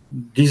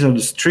these are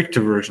the stricter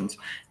versions.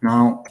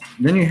 Now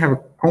then you have a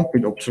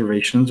complete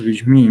observations,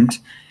 which means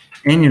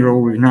any row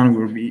with none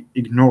will be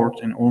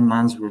ignored and all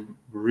nuns will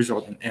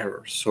result in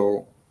error.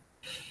 So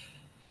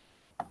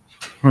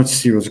let's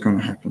see what's going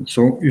to happen.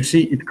 So you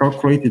see it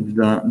calculated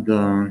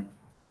the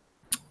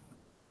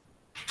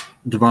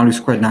values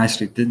quite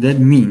nicely. That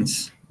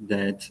means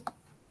that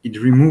it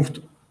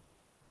removed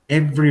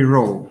every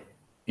row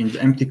in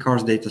the empty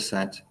cars data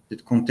set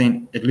that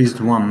contain at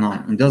least one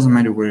none. It doesn't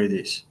matter where it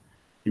is.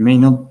 It may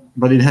not,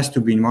 but it has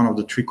to be in one of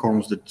the 3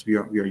 columns that we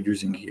are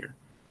using here.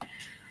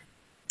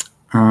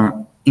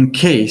 In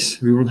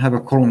case we will have a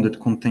column that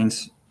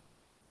contains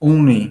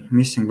only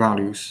missing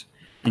values,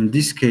 in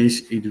this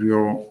case, it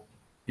will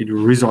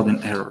result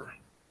in error.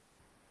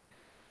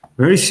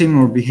 Very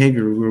similar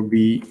behavior will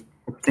be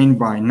obtained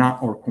by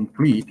not or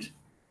complete,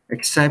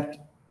 except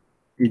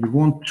it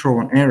won't throw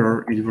an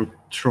error, it will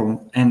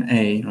throw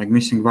NA, like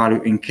missing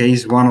value, in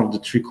case one of the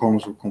 3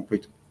 columns will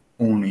complete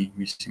only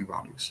missing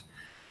values.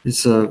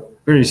 It's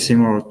very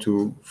similar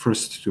to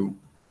first 2.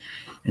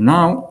 And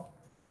now,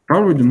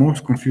 probably the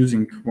most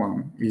confusing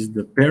one is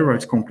the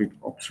pairwise complete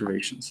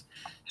observations.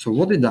 So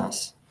what it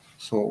does,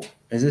 so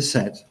as I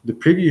said, the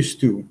previous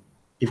 2,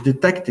 if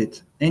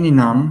detected any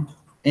none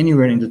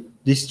anywhere in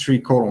these 3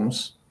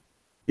 columns,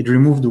 it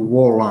removed the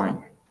whole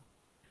line.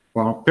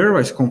 While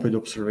pairwise complete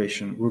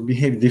observation will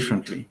behave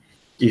differently.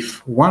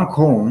 If one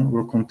column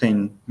will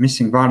contain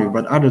missing value,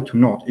 but other 2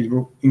 not, it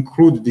will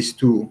include these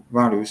 2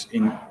 values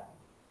in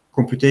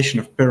computation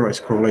of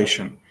pairwise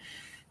correlation.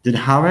 That,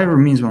 however,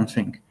 means one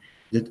thing,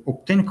 that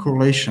obtained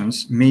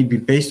correlations may be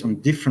based on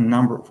different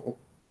number of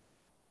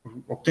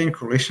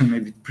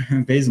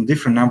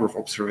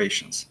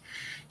observations.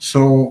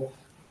 So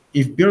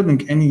if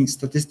building any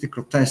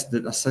statistical test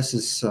that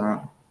assesses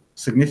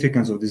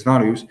significance of these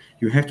values,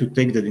 you have to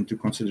take that into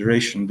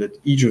consideration, that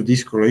each of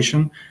these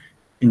correlation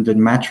in the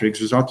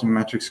matrix, resulting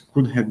matrix,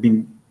 could have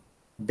been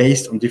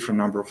based on different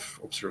number of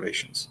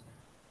observations.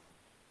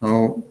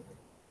 So,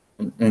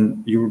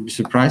 and you will be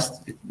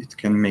surprised, it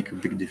can make a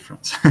big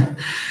difference.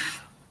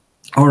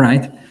 All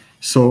right,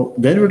 so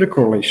that were the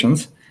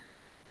correlations,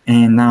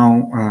 and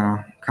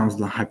now comes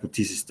the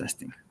hypothesis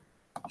testing.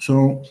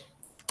 So,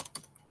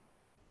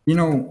 you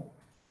know,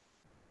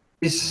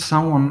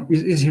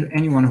 is here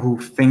anyone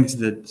who thinks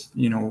that,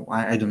 you know,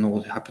 I don't know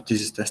what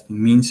hypothesis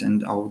testing means,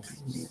 and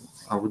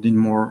I would need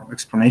more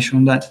explanation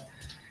on that.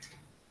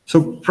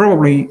 So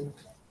probably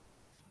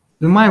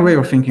my way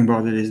of thinking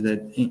about it is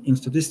that in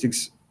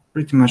statistics,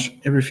 pretty much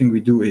everything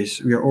we do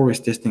is we are always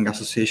testing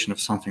association of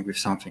something with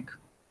something.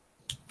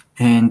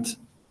 And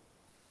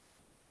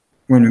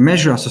when we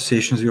measure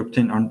associations, we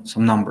obtain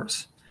some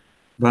numbers.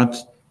 But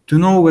to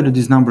know whether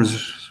these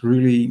numbers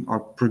really are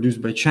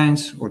produced by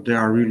chance or they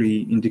are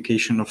really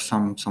indication of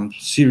some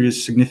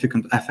serious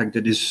significant effect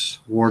that is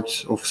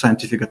worth of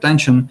scientific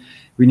attention,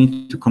 we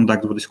need to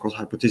conduct what is called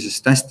hypothesis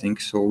testing.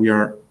 So we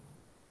are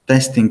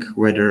testing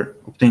whether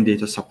obtained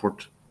data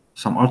support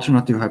some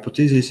alternative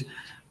hypothesis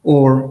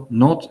or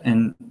not,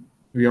 and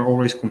we are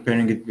always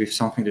comparing it with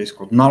something that is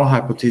called null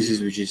hypothesis,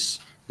 which is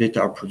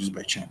data are produced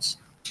by chance.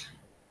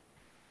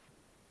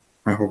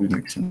 I hope it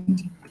makes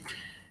sense.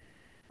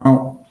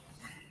 Now,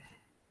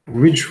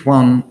 which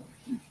one,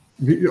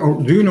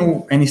 do you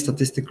know any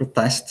statistical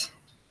test?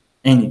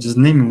 Any, just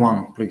name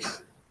one,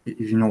 please, if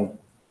you know.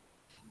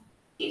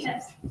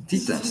 T-test.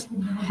 T-test,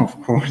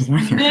 of course.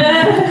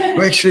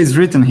 Well, actually, it's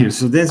written here,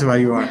 so that's why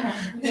you are.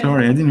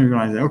 Sorry, I didn't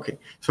realize that. Okay,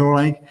 so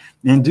like,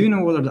 and do you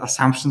know what are the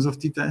assumptions of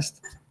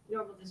T-test?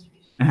 Normal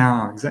distribution.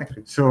 Yeah,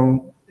 exactly.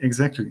 So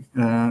exactly,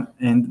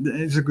 and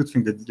it's a good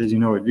thing that you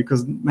know it,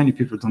 because many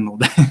people don't know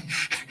that.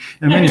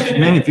 And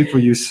many people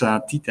use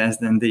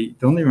t-test, and they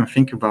don't even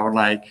think about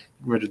like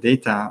whether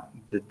data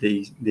that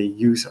they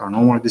use are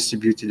normally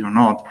distributed or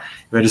not,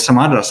 whether some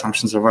other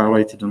assumptions are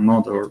violated or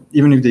not, or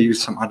even if they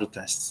use some other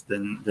tests,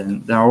 then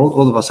there are a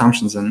lot of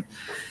assumptions,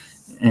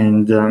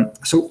 and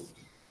so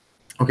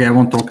okay, I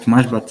won't talk too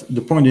much, but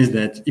the point is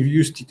that if you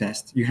use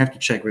t-test, you have to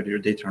check whether your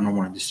data are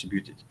normally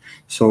distributed.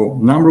 So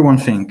number one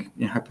thing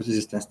in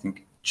hypothesis testing,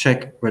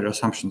 check whether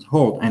assumptions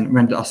hold, and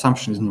when the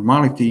assumption is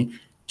normality,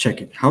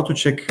 check it. How to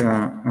check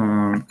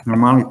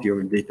normality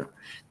of data?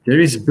 There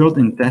is a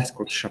built-in test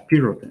called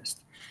Shapiro test.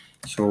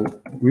 So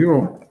we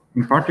will,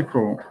 in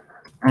particular,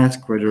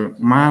 ask whether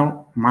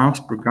miles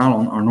per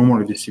gallon are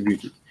normally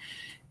distributed.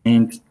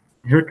 And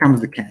here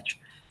comes the catch.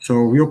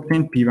 So we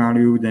obtain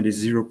p-value that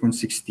is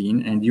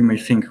 0.16, and you may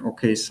think,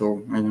 okay,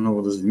 so I don't know,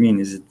 what does it mean?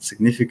 Is it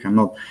significant or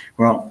not?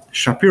 Well,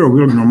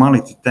 Shapiro-Wilk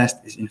normality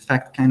test is in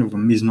fact kind of a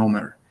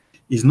misnomer.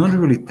 It's not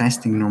really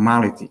testing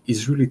normality,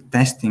 it's really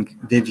testing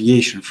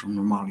deviation from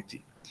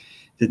normality.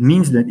 That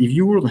means that if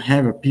you will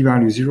have a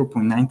p-value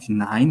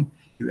 0.99,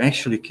 you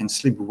actually can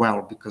sleep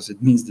well, because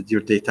it means that your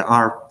data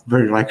are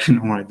very likely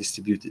normally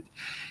distributed.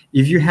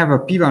 If you have a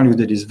p-value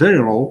that is very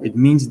low, it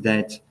means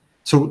that,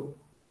 so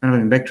let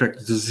me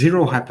backtrack, the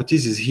zero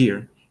hypothesis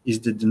here is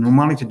that the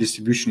normality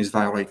distribution is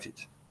violated.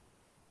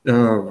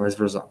 Vice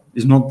versa,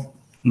 is not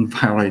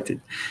violated.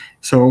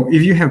 So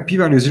if you have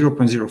p-value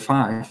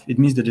 0.05, it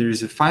means that there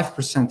is a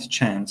 5%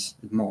 chance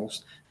at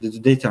most that the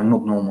data are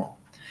not normal.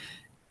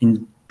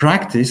 In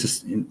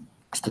practice, in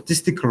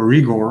statistical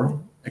rigor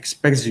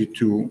expects you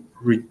to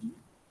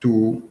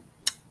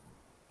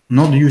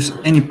not use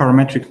any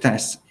parametric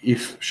tests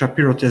if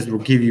Shapiro test will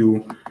give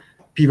you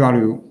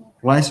p-value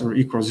less or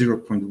equal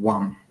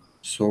 0.1.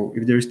 So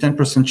if there is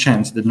 10%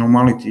 chance that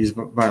normality is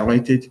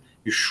violated,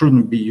 you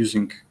shouldn't be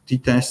using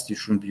t-test, you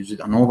shouldn't be using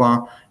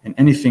ANOVA, and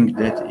anything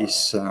that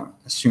is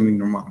assuming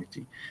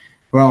normality.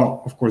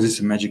 Well, of course, it's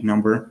a magic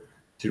number.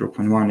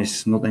 0.1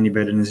 is not any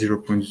better than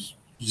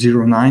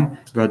 0.09,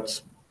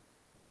 but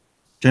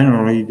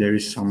generally there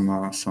is some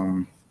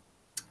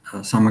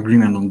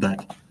agreement on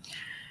that.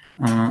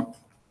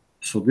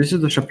 So this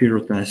is the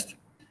Shapiro test.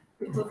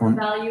 If the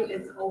value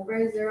is over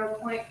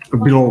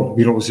 0.1? Below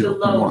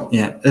 0.1,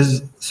 yeah.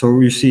 So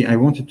you see, I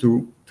wanted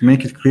to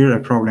make it clear, I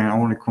probably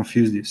only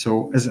confused you.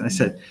 So as I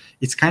said,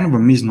 it's kind of a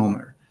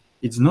misnomer.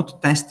 It's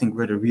not testing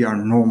whether we are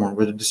normal,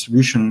 whether the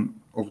distribution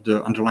of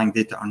the underlying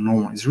data are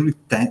normal. It's really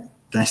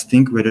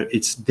testing whether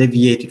it's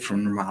deviated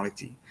from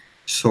normality.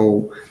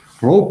 So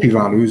low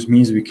p-values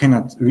means we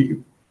can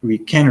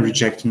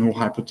reject null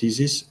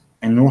hypothesis,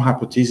 and null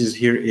hypothesis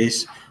here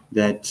is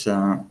that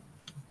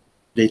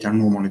data are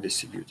normally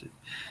distributed.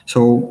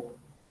 So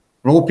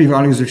low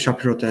p-values with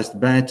Shapiro test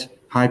bad,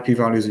 high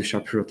p-values with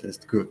Shapiro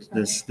test good.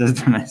 That's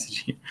the message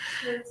here.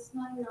 So it's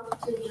not enough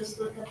to just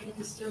look at the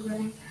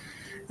histogram?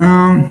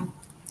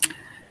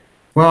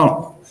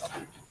 Well,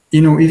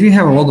 you know, if you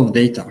have a lot of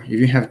data, if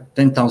you have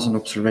 10,000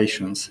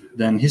 observations,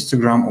 then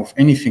histogram of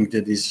anything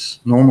that is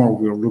normal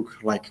will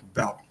look like a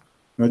bell.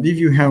 But if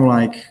you have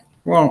like,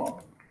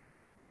 well,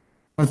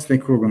 let's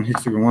take a look on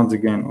histogram once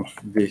again of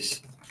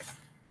this.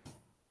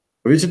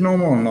 So is it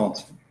normal or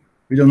not?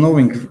 We don't know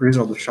in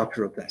result of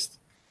Shapiro test.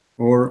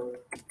 Or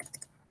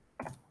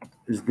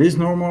is this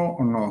normal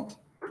or not?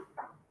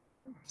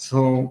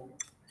 So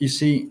you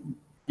see,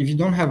 if you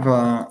don't have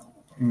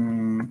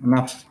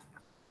enough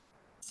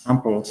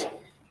samples,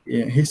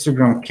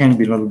 histogram can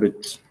be a little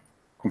bit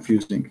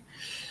confusing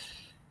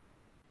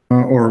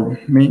or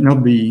may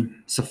not be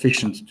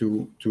sufficient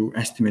to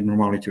estimate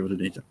normality of the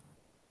data.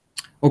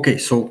 Okay,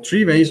 so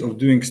 3 ways of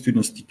doing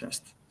students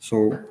t-test.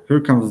 So here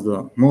comes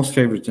the most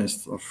favorite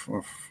test of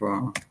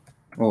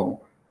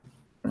all.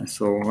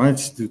 So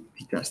let's do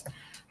t-test.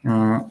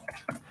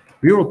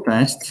 We will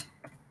test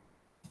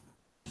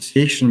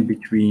association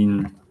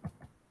between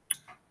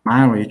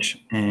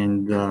mileage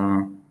and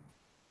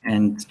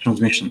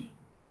transmission.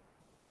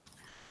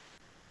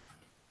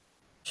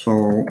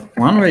 So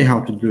one way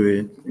how to do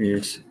it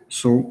is,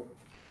 so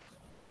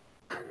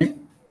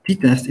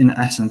t-test in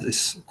essence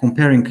is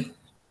comparing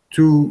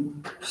two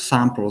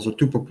samples or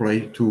two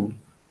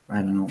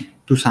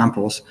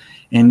samples,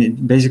 and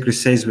it basically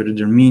says whether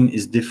their mean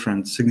is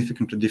different,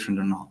 significantly different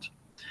or not.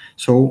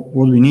 So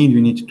what we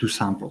need 2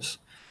 samples.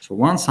 So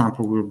one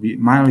sample will be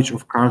mileage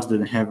of cars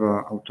that have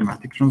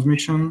automatic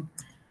transmission,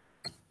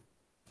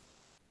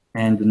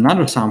 and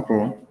another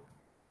sample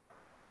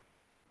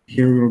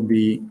here will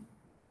be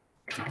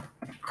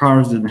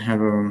cars that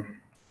have a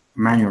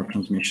manual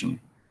transmission.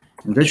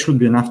 And that should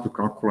be enough to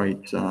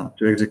calculate, to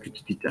execute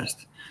the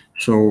t-test.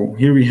 So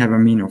here we have a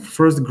mean of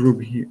first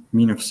group,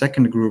 mean of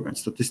second group, and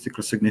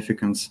statistical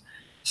significance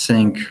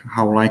saying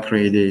how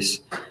likely it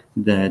is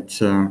that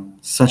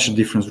such a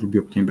difference will be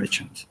obtained by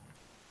chance.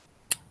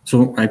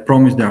 So I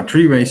promised there are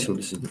 3 ways. So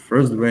this is the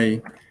first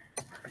way.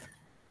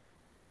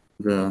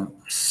 The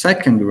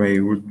second way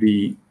would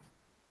be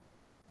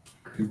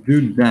to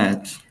do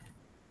that.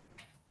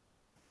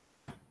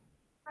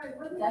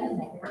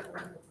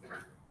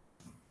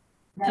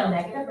 Is that a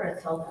negative or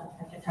a tilde?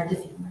 It's hard to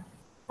see.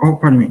 Oh,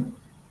 pardon me.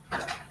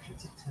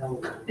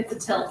 It's a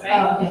tilt,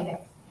 right? Oh, okay.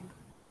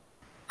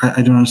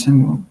 I don't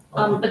understand.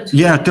 But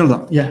Yeah,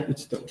 tilde. Yeah,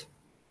 it's tilde.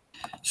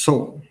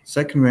 So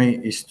second way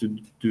is to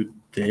do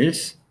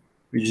this,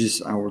 which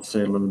is, I would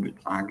say, a little bit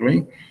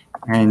ugly.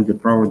 And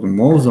probably the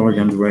most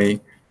elegant way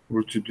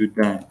would to do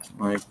that.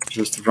 Like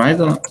just write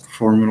a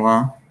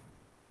formula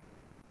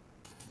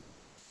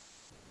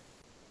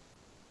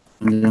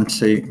and then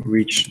say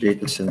which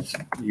data set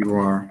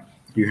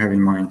you have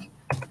in mind.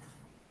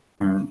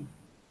 And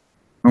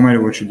no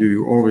matter what you do,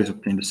 you always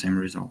obtain the same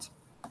results.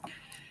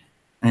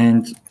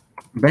 And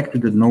back to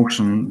the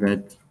notion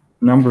that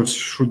numbers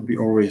should be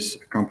always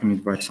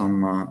accompanied by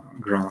some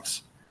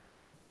graphs.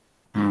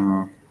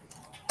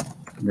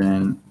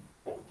 Then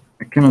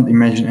I cannot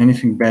imagine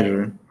anything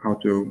better how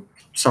to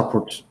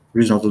support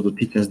results of the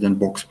t-test than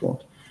box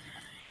plot.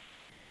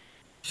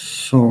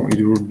 So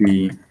it will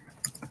be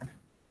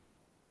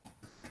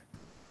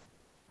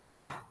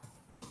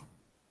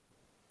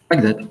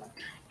like that.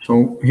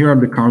 So here are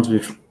the cars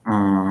with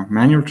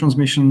manual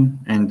transmission,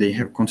 and they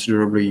have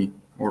considerably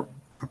or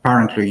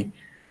apparently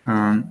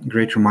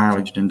greater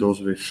mileage than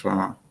those with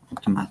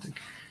automatic.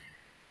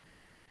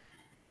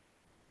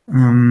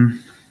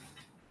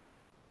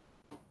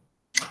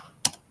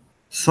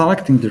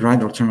 Selecting the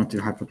right alternative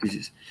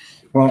hypothesis.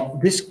 Well,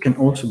 this can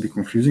also be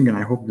confusing, and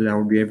I hope that I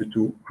will be able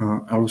to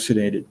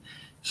elucidate it.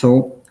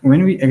 So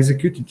when we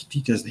executed the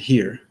t-test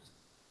here,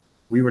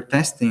 we were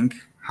testing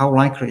how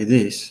likely it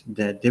is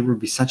that there will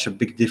be such a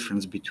big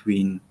difference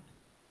between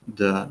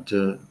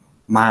the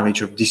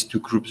mileage of these 2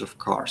 groups of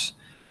cars.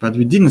 But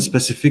we didn't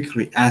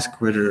specifically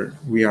ask whether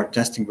we are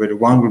testing whether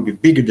one will be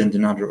bigger than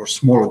the other or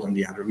smaller than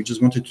the other. We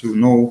just wanted to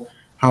know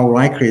how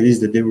likely it is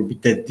that they will be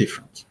that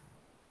different.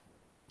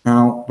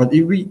 Now, but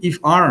if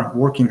our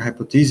working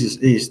hypothesis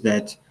is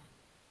that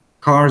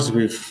cars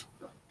with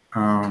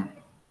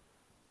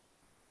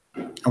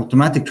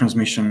automatic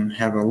transmission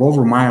have a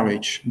lower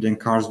mileage than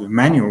cars with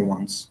manual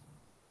ones,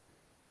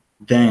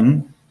 then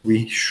we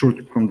should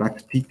conduct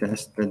a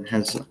t-test that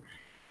has a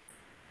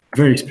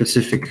very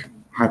specific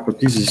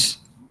hypothesis,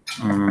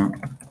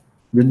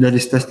 that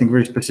is testing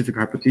very specific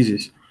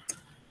hypothesis.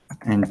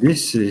 And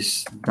this is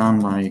done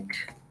like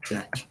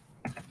that.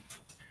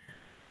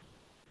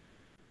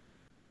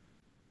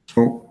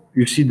 So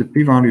you see the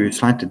p-value is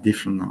slightly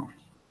different now.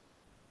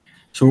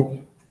 So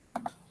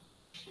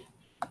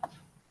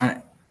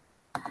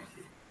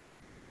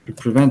to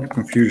prevent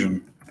confusion,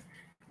 I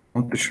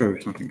want to show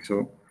you something.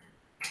 So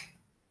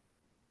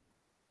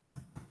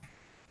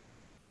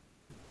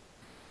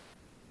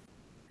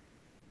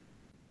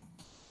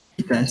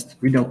t-test,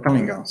 without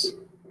telling us,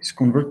 is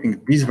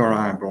converting this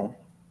variable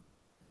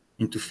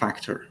into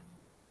factor.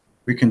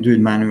 We can do it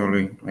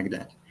manually like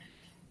that.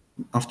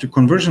 After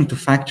conversion to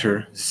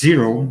factor,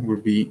 0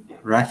 will be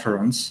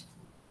reference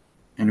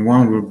and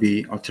 1 will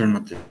be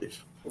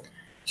alternative.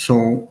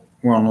 So,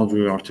 well, not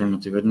really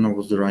alternative, I don't know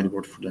what's the right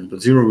word for that,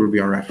 but 0 will be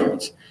our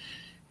reference.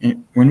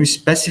 And when we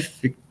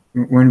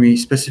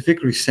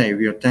specifically say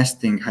we are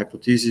testing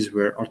hypothesis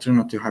where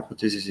alternative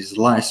hypothesis is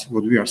less,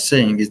 what we are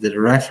saying is that the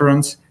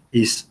reference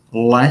is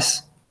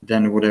less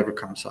than whatever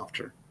comes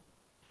after.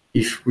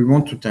 If we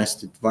want to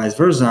test it vice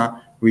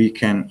versa, we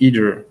can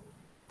either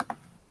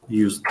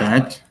use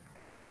that.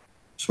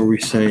 So we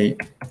say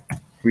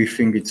we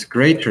think it's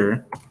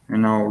greater,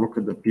 and now look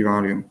at the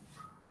p-value.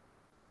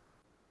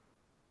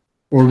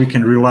 Or we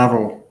can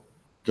relevel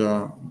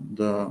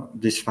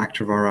this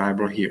factor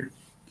variable here.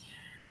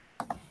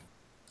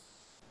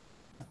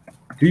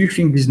 Do you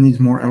think this needs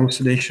more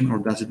elucidation, or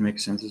does it make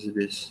sense as it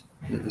is?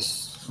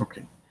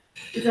 Okay.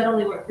 Does that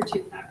only work for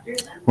 2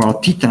 factors then? Well,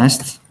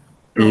 t-test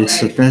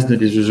is a test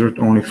that is reserved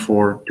only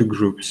for 2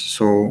 groups,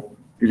 so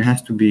it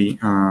has to be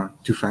a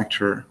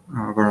 2-factor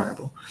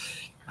variable.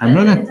 It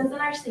doesn't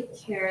actually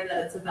care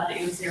that it's a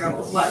value of 0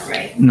 or 1,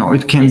 right? No,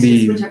 it can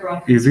be. Whichever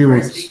one comes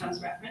first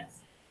becomes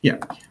reference. Yeah.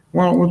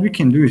 Well, what we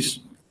can do is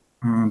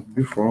do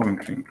the following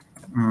thing.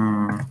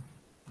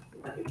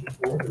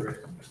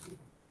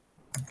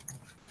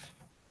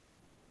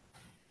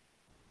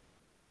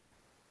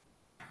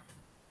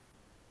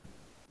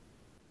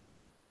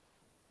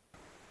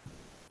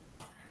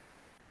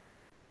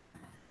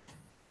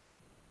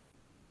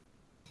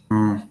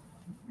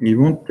 It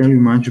won't tell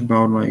you much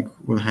about like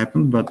what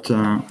happened, but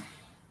I'm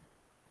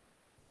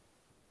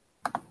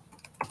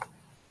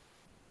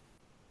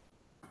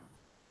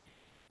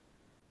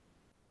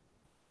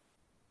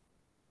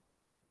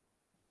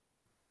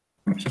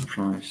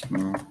surprised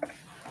now.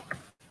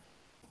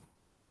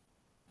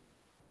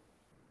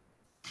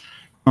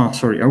 Oh,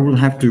 sorry. I will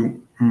have to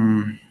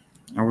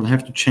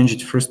change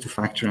it first to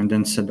factor and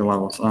then set the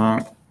levels.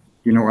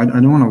 You know, I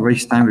don't want to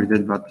waste time with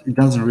it, but it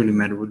doesn't really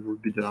matter what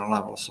would be the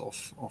levels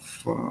of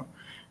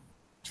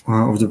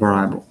the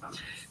variable.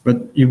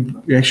 But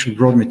you actually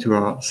brought me to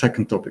a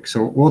second topic.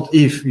 So what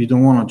if you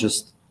don't want to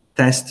just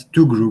test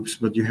 2 groups,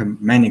 but you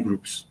have many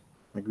groups?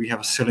 Like we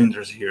have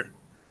cylinders here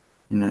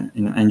in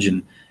an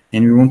engine,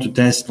 and we want to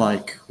test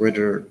like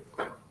whether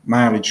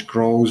mileage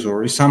grows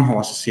or is somehow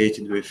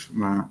associated with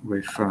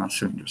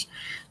cylinders.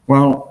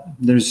 Well,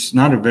 there's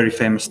another very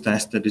famous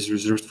test that is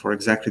reserved for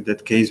exactly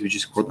that case, which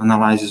is called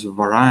analysis of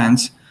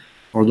variance,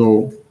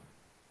 although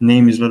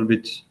name is a little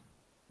bit,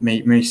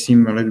 may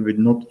seem a little bit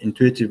not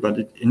intuitive, but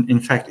in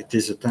fact it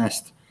is a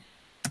test.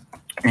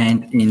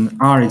 And in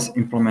R it's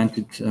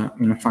implemented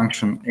in a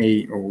function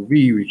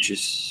AOV, which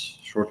is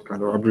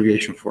shortcut or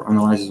abbreviation for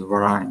analysis of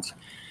variance.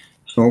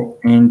 So,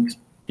 and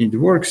it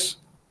works,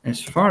 as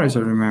far as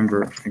I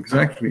remember,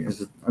 exactly as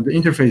the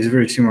interface is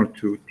very similar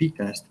to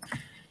t-test.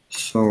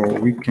 So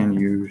we can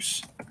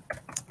use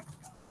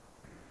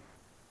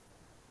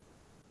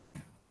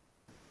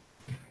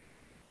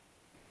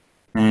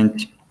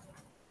and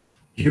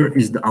here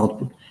is the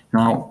output.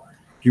 Now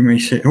you may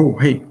say, oh,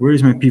 hey, where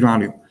is my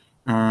p-value?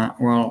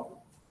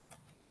 Well,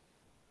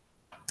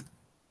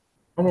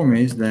 problem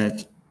is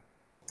that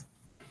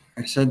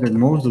I said that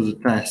most of the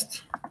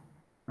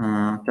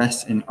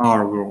tests in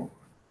R will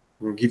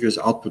give you as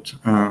output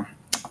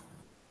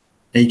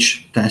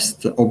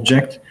h-test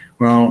object.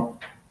 Well,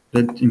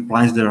 that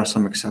implies there are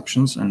some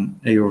exceptions, and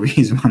AOV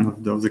is one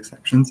of those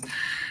exceptions.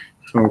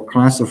 So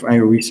class of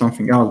AOV is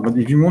something else. But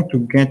if you want to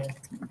get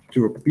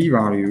to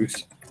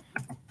p-values,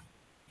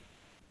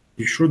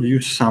 you should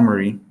use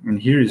summary, and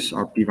here is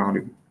our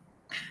p-value.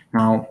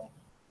 Now,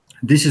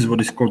 this is what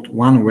is called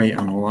one-way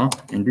ANOVA,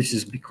 and this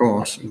is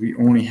because we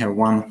only have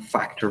one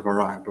factor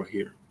variable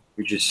here,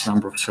 which is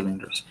number of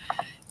cylinders.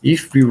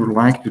 If we would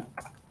like to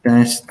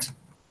test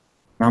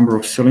number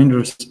of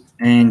cylinders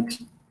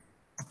and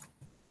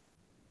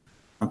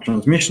a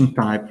transmission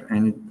type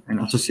and an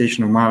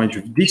association of mileage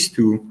with these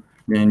 2,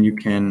 then we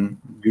can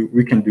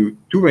do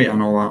two-way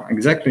ANOVA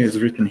exactly as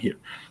written here.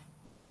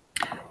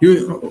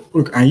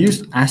 Look, I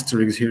used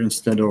asterisks here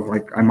instead of,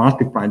 like, I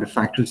multiplied the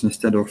factors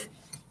instead of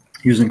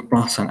using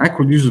plus sign. I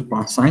could use a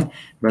plus sign,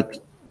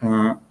 but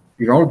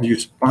if I would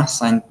use plus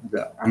sign,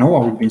 the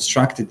ANOVA would be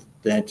instructed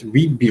that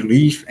we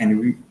believe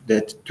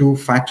that two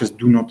factors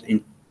do not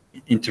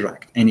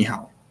interact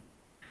anyhow.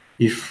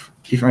 If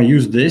I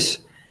use this,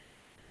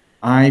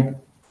 I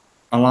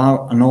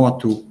allow ANOVA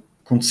to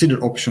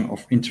consider option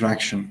of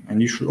interaction,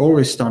 and you should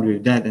always start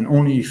with that. And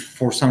only if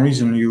for some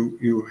reason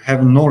you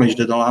have knowledge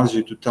that allows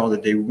you to tell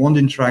that they won't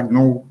interact,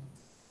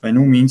 by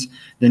no means,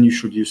 then you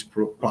should use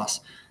plus.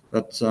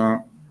 But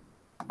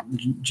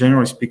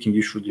generally speaking,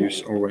 you should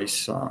use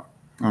always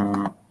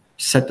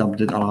setup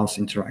that allows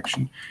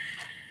interaction.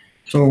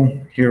 So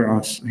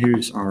here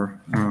is our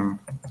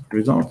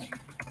result.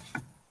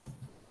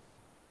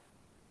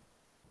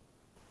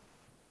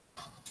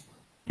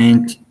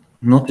 And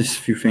notice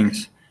a few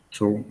things.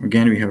 So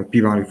again, we have a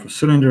p-value for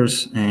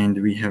cylinders, and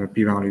we have a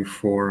p-value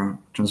for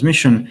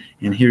transmission,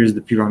 and here is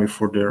the p-value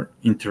for their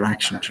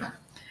interaction term.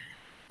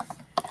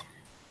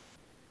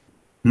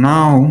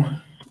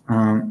 Now,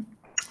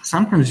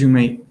 sometimes you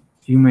may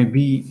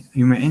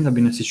end up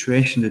in a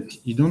situation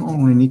that you don't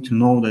only need to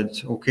know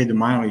that, okay, the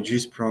mileage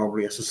is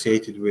probably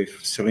associated with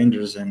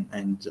cylinders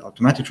and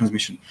automatic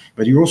transmission,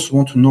 but you also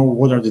want to know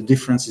what are the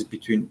differences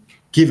between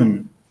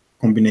given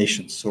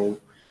combinations. So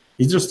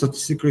is there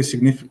statistically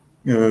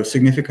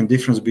significant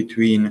difference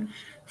between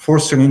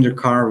 4-cylinder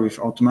car with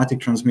automatic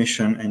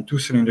transmission and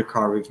 2-cylinder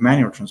car with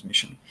manual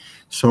transmission?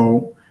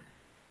 So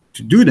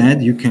to do that,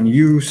 you can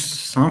use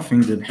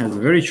something that has a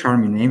very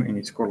charming name, and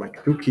it's called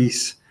like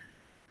Tukey's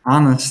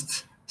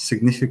honest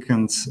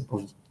significance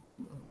of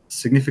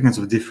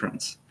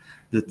difference.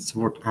 That's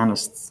word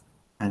honest.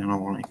 I don't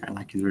know, I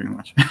like it very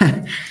much.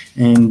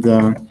 And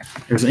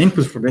as an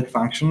input for that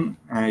function,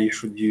 you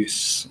should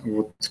use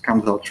what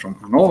comes out from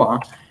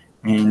ANOVA.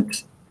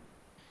 And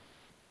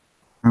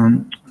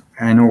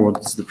I know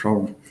what's the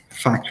problem,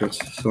 factors.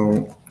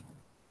 So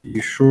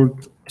you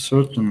should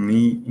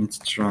certainly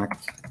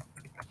instruct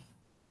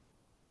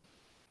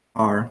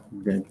R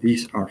that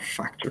these are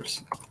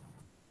factors.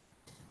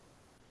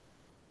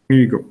 Here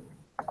you go.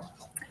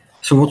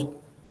 So what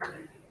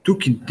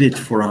Tukey did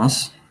for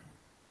us,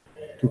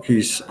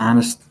 Tukey's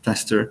honest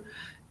tester,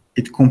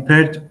 it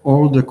compared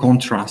all the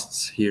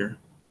contrasts here.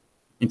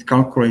 It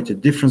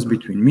calculated difference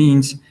between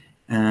means,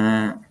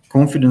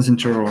 confidence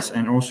intervals,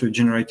 and also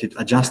generated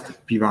adjusted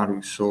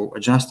p-values. So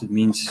adjusted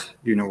means,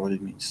 you know what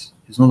it means.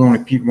 It's not only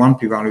one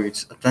p-value,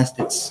 it's a test,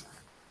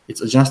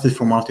 it's adjusted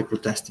for multiple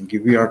testing.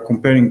 If we are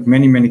comparing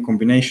many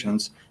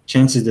combinations,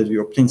 chances that we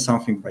obtain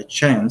something by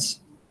chance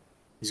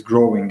is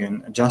growing,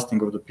 and adjusting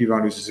of the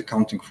p-values is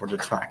accounting for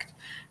that fact.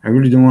 I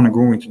really don't want to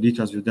go into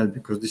details with that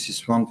because this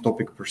is one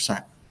topic per se.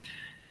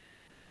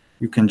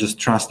 You can just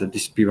trust that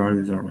these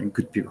p-values are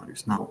good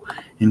p-values now.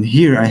 And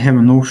here I have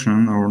a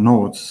notion or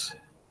notes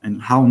and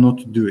how not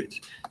to do it.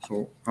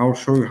 So I'll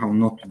show you how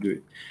not to do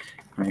it.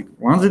 Like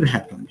once it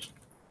happened,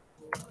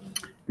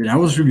 that I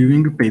was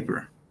reviewing a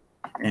paper,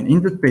 and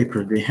in that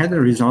paper they had the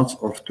results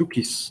of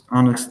Tukey's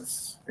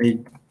honest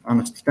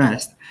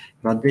test,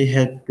 but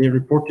they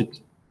reported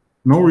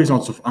no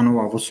results of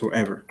ANOVA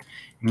whatsoever.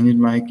 And it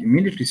like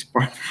immediately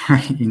sparked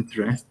my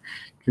interest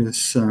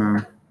because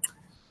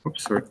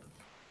oops, sorry.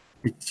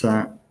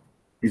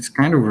 It's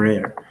kind of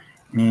rare.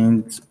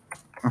 And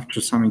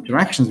after some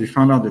interactions, we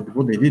found out that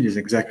what they did is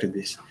exactly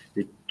this.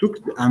 They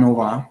took the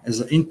ANOVA as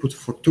an input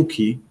for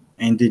Tukey,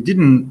 and they did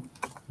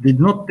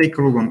not take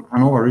a look on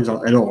ANOVA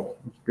result at all.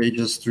 They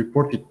just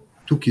reported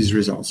Tukey's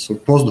results, so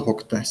post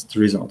hoc test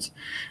results.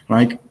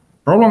 Like,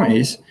 problem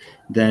is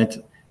that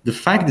the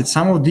fact that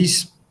some of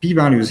these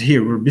p-values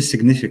here will be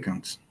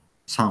significant,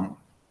 some,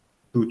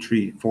 2,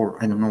 3,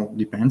 4, I don't know,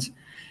 depends.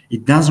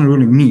 It doesn't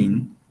really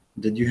mean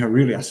that you have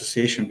really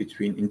association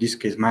between, in this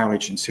case,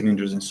 mileage and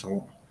cylinders and so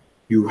on.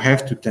 You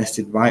have to test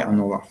it by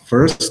ANOVA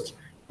first.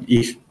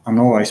 If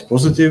ANOVA is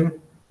positive,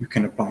 you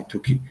can apply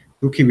Tukey.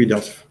 Tukey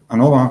without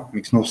ANOVA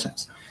makes no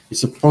sense.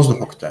 It's a post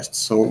hoc test.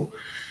 So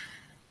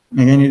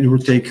again, it will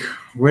take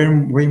way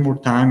more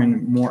time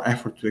and more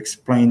effort to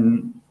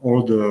explain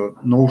all the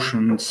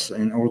notions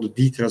and all the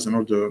details and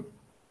all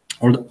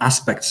the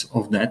aspects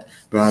of that.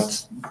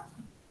 But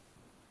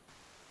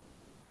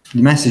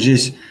the message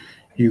is,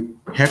 you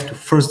have to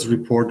first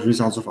report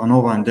results of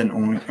ANOVA and then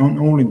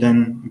only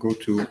then go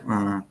to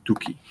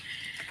Tukey.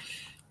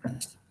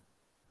 Just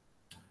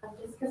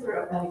because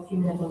we're about a few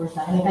minutes over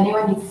time, and if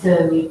anyone needs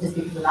to leave just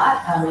because of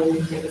that, maybe we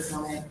can take this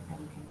moment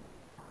and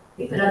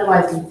we can, but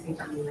otherwise we can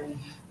continue and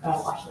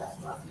watch the rest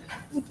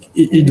of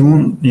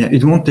it.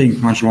 It won't take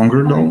much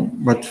longer though,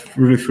 but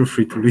really feel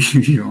free to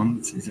leave on.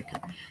 It's okay.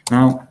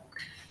 Now,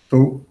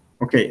 so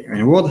okay,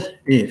 and what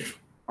if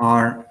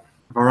our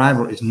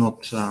variable is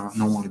not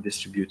normally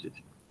distributed?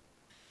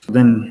 So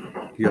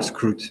then you're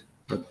screwed,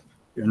 but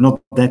you're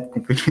not that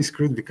completely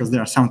screwed because there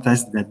are some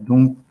tests that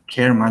don't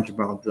care much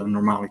about the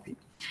normality.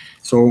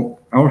 So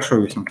I'll show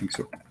you something.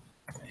 So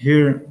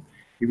here,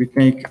 if we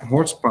take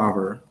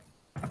horsepower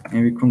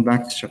and we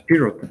conduct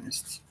Shapiro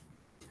tests,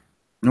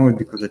 I know it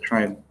because I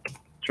tried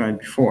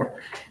before,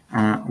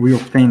 we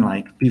obtain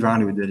like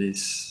p-value that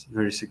is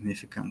very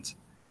significant.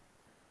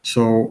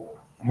 So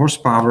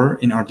horsepower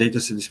in our data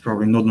set is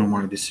probably not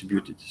normally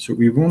distributed. So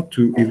we want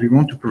to, if we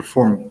want to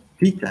perform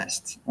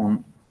t-tests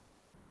on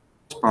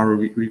horsepower,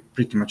 we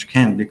pretty much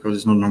can, because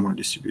it's not normally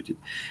distributed.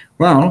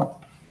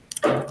 Well,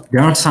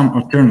 there are some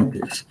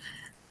alternatives.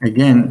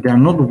 Again, they are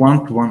not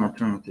one-to-one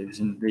alternatives,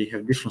 and they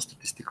have different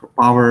statistical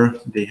power,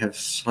 they have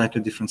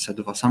slightly different set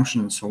of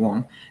assumptions and so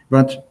on,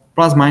 but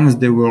plus minus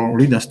they will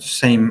lead us to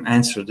same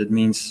answer. That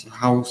means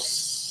how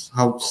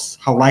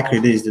likely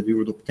it is that we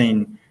would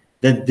obtain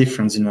that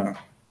difference in a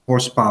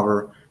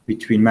horsepower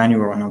between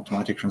manual and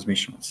automatic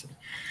transmission, let's say.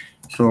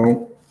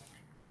 So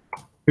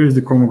here's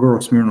the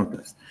Kolmogorov-Smirnov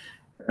test.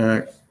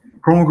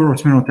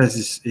 Kolmogorov-Smirnov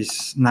test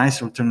is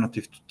nice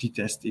alternative to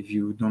t-test if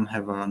you don't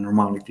have a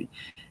normality.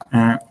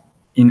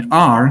 In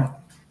R,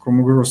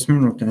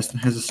 Kolmogorov-Smirnov test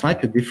has a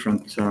slightly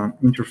different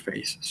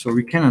interface, so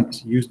we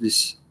cannot use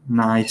this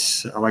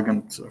nice,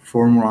 elegant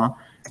formula.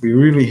 We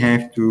really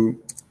have to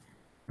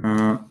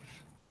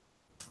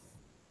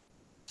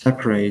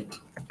separate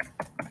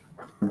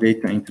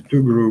data into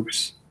two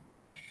groups.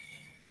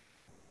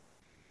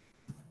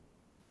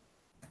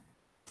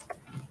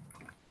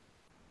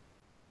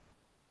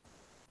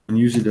 And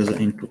use it as an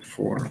input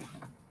for.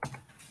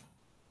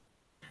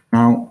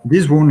 Now,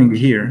 this warning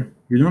here,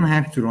 you don't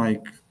have to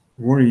like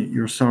worry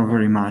yourself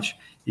very much.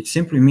 It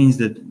simply means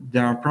that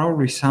there are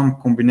probably some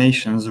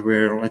combinations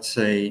where, let's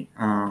say,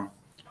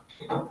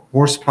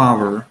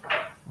 horsepower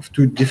of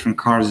two different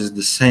cars is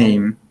the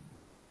same.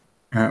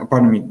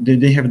 Pardon me,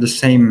 they have the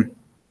same.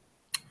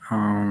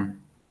 In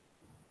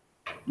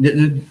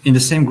the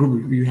same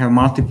group, you have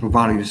multiple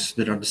values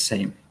that are the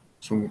same.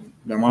 So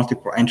there are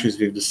multiple entries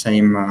with the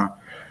same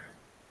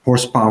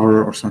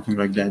horsepower or something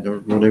like that, or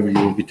whatever you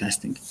will be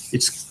testing.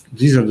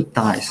 These are the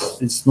ties.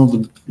 It's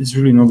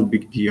really not a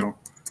big deal,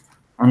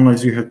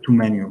 unless you have too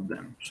many of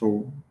them.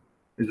 So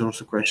it's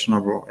also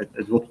questionable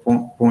at what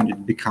point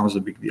it becomes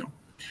a big deal.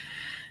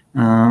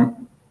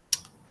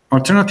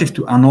 Alternative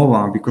to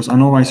ANOVA, because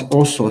ANOVA is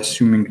also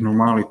assuming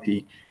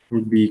normality,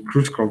 would be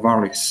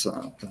Kruskal-Wallis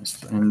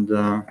test. And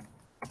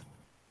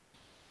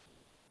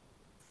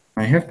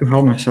I have to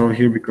help myself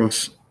here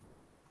because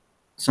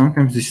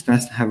sometimes these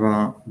tests have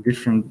a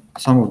different,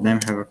 some of them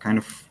have a kind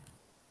of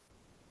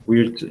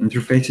weird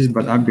interfaces,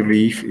 but I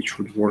believe it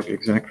should work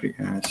exactly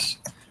as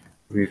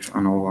with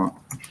ANOVA.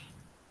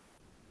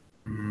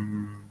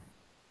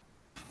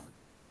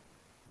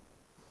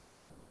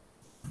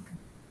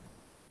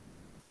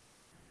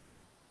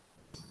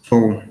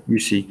 So you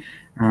see,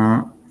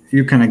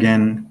 you can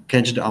again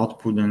catch the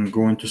output and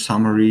go into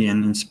summary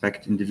and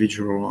inspect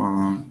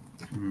individual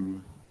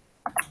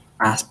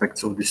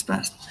aspects of this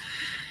test.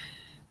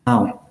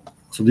 Now,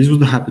 so this was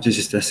the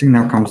hypothesis testing.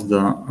 Now comes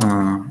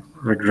the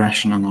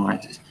regression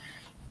analysis.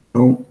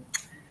 So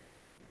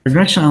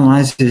regression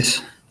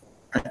analysis,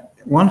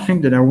 one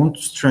thing that I want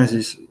to stress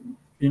is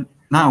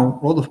now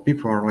a lot of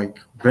people are like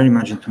very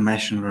much into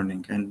machine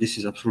learning, and this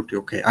is absolutely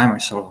okay. I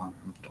myself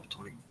am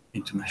totally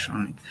into machine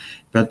learning,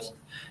 but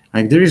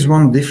like there is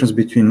one difference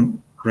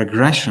between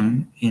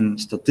regression in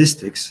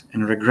statistics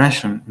and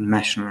regression in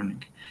machine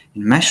learning.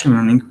 In machine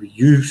learning, we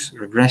use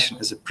regression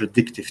as a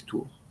predictive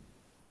tool.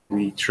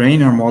 We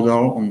train our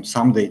model on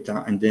some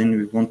data, and then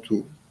we want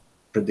to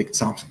predict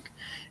something.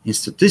 In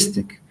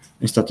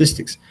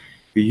statistics,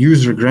 we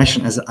use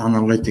regression as an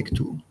analytic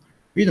tool.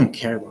 We don't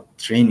care about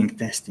training,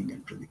 testing,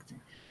 and predicting.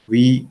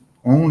 We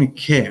only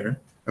care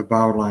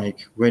about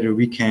like whether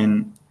we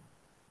can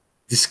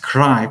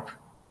describe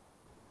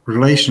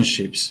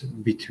relationships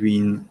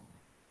between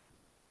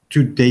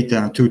two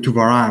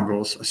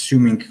variables,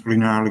 assuming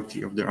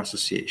linearity of their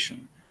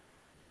association.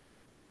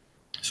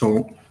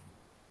 So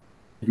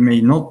it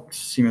may not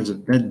seem as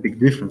that big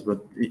difference, but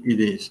it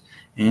is.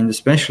 And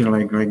especially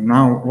like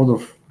now,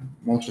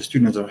 most of the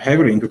students are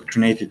heavily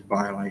indoctrinated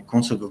by like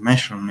concept of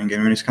machine learning,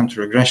 and when it comes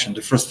to regression,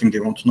 the first thing they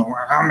want to know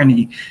are how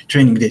many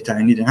training data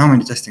I need and how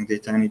many testing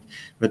data I need.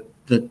 But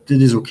that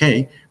is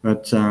okay.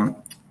 But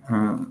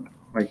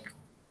like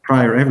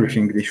prior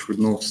everything, they should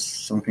know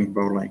something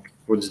about like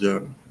what's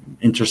the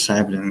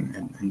intercept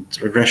and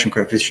regression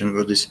coefficient,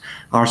 what is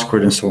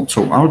R-squared and so on.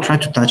 So I'll try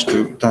to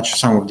touch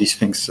some of these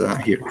things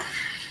here.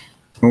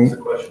 That's the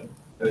question.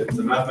 Is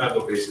the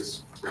mathematical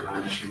basis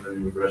behind machine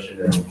learning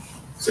regression and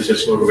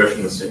statistical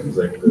regression the same?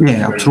 Like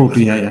yeah,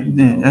 absolutely. Yeah.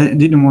 I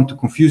didn't want to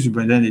confuse you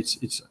by that.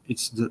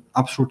 It's the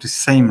absolutely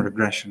same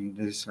regression.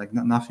 There's like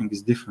nothing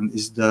is different.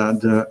 Is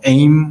the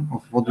aim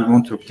of what we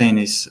want to obtain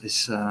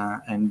is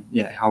and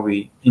yeah, how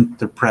we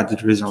interpret the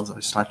results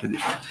are slightly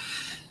different.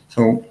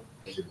 So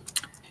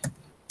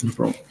no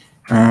problem.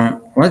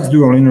 Let's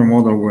do a linear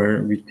model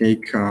where we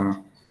take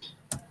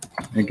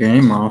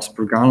again miles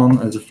per gallon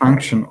as a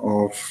function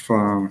of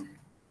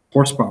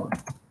horsepower.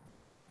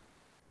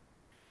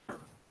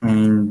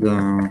 And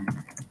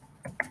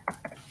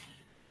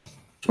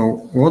so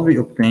what we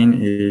obtain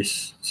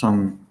is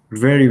some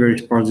very, very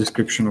sparse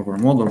description of our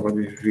model, but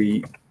if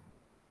we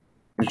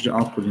patch the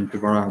output into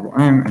variable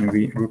m and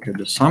we look at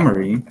the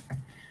summary,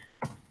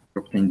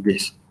 we obtain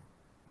this.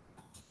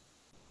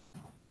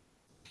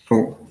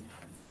 So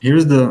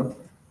here's the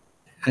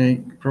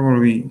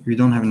probably we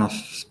don't have enough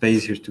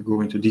space here to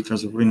go into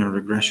details of linear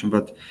regression,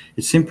 but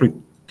it simply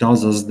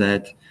tells us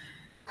that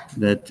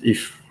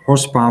if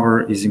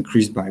horsepower is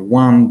increased by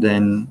 1,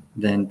 then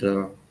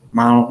the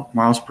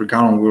miles per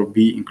gallon will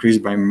be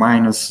increased by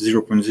minus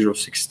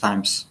 0.06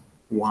 times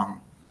 1.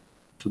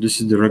 So this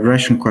is the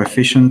regression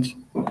coefficient.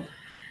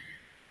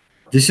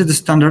 This is the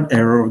standard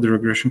error of the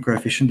regression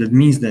coefficient. That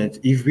means that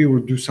if we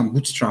will do some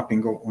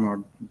bootstrapping on our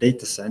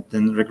data set,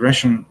 then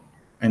regression,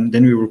 and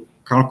then we will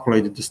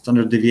calculate the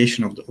standard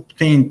deviation of the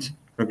obtained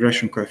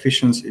regression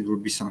coefficients, it will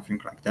be something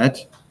like that,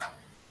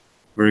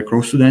 very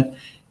close to that.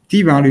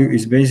 T-value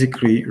is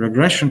basically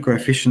regression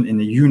coefficient in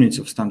the units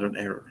of standard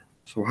error.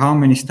 So how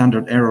many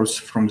standard errors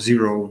from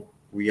 0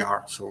 we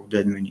are, so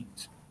that many.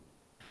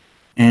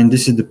 And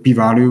this is the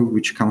p-value,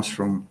 which comes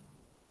from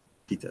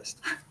t-test.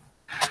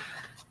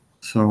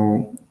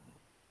 So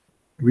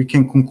we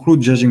can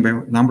conclude, judging by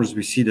numbers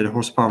we see, that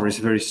horsepower is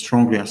very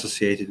strongly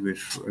associated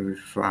with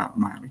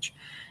mileage.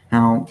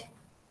 Now,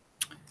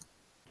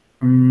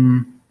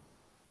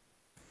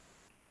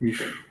 if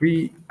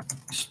we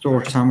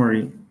store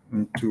summary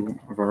into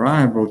a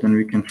variable, then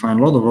we can find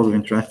a lot of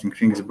interesting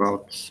things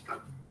about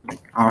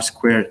like r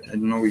squared. I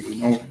don't know if you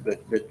know that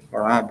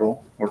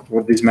variable or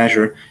what this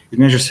measure. This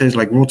measure says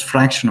like what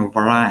fraction of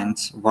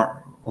variance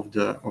of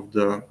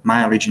the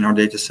mileage in our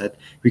data set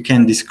we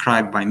can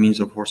describe by means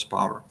of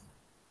horsepower,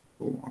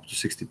 so up to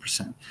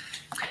 60%.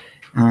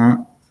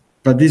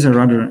 But these are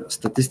rather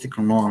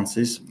statistical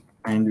nuances,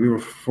 and we will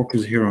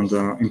focus here on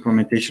the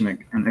implementation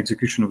and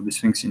execution of these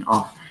things in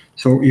R.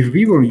 So if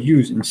we will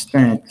use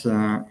instead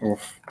of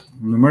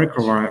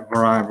numerical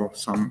variable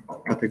some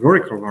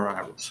categorical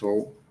variable,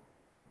 so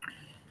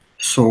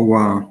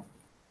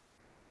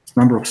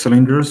number of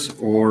cylinders,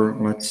 or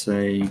let's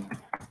say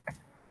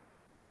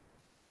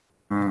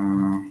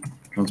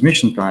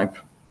transmission type,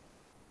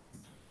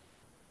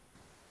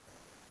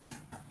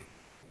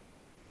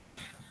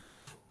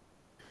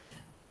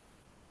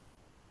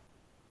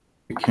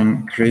 we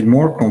can create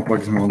more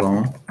complex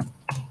model,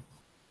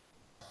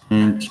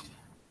 and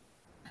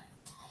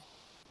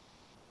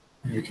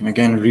you can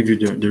again review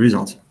the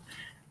results.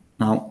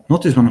 Now,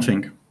 notice one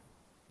thing.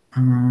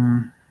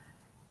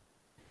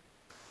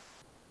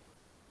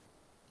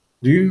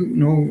 Do you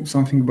know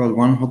something about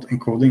one-hot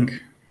encoding?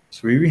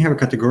 So if we have a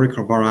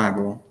categorical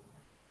variable,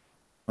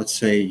 let's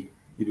say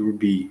it would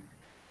be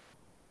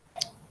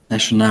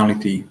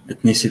nationality,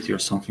 ethnicity, or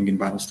something in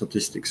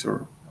biostatistics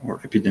or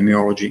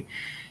epidemiology,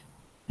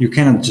 you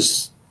cannot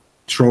just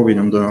throw it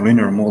on the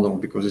linear model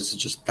because it's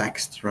just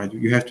text, right?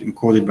 You have to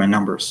encode it by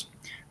numbers.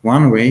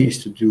 One way is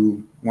to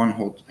do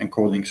one-hot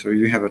encoding. So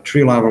you have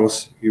 3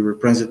 levels, you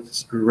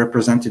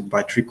represent it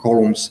by 3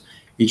 columns,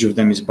 each of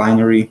them is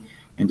binary,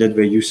 and that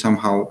way you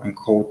somehow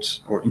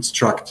encode or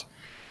instruct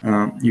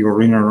your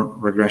linear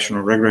regression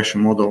or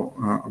regression model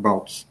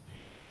about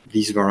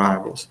these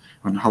variables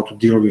and how to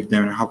deal with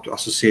them and how to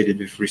associate it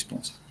with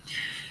response.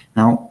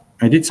 Now,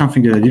 I did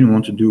something that I didn't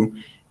want to do,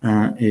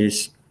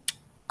 is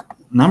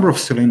number of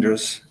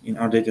cylinders in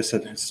our data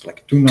set is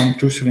like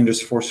 2 cylinders,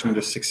 4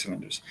 cylinders, 6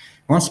 cylinders.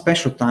 One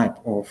special type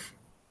of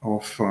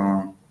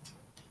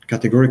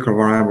categorical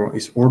variable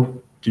is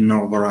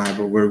ordinal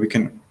variable, where we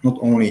can not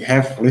only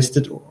have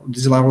listed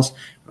these levels,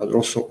 but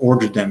also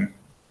order them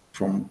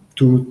from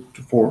 2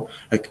 to 4.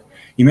 Like,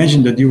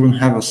 imagine that you will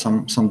have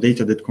some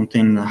data that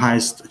contain the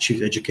highest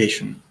achieved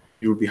education.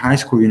 It will be high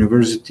school,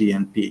 university,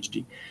 and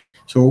PhD.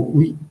 So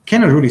we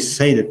cannot really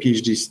say that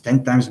PhD is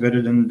 10 times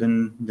better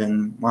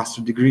than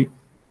master degree,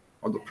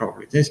 although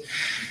probably it is.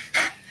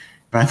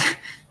 But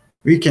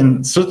we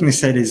can certainly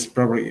say it is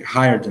probably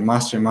higher than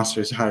master, and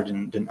master is higher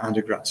than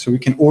undergrad. So we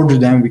can order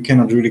them. We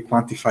cannot really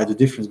quantify the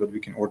difference, but we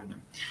can order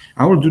them.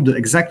 I will do the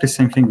exactly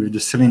same thing with the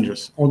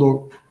cylinders,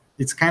 although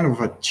it's kind of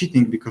a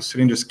cheating because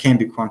cylinders can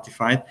be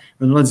quantified,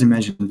 but let's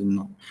imagine them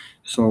not.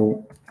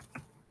 So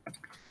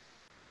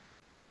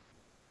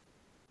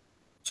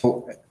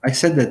I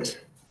said that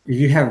if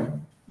you have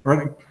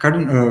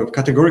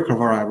categorical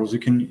variables, you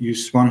can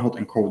use one-hot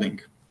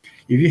encoding.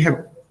 If you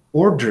have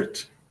ordered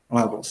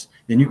levels,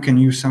 then you can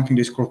use something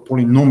that's called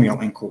polynomial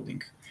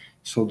encoding.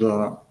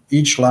 So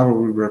each level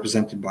will be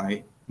represented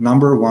by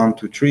number 1,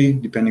 2, 3,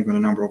 depending on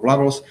the number of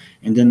levels.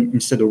 And then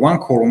instead of one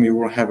column, you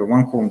will have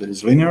one column that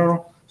is linear.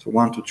 So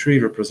 1, 2, 3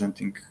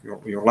 representing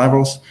your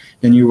levels.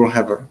 Then you will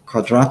have a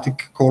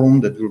quadratic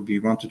column that will be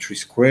 1, 2, 3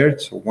 squared.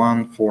 So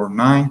 1, 4,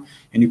 9.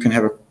 And you can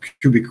have a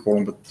cubic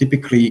column. But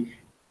typically,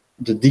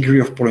 the degree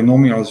of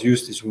polynomials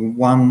used is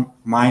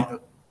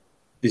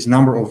this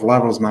number of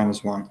levels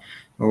minus 1.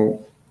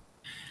 So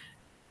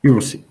you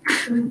will see.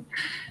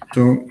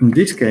 So in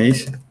this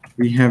case,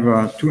 we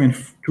have 2,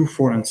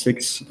 4, and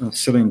 6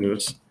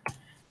 cylinders,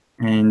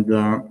 and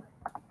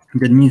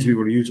that means we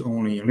will use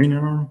only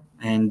linear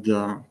and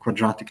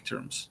quadratic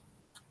terms.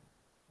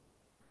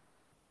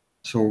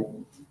 So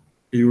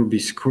it will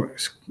be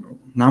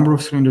number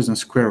of cylinders and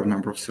square of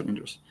number of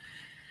cylinders.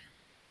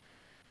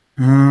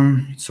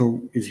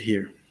 So it's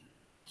here.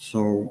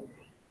 So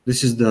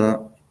this is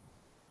the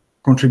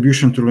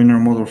contribution to linear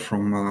model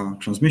from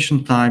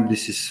transmission type.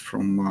 This is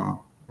from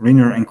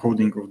linear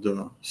encoding of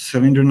the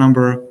cylinder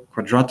number,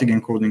 quadratic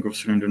encoding of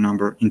cylinder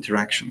number,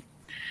 interaction.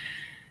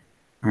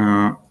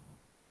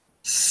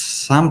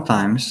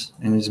 Sometimes,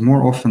 and it's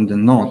more often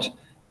than not,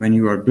 when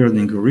you are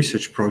building a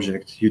research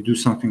project, you do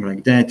something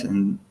like that,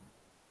 and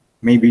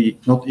maybe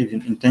not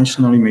even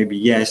intentionally, maybe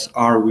yes,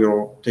 R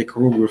will take a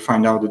look, will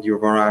find out that your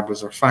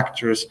variables are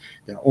factors,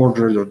 they're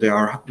ordered, or they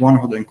are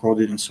one-hot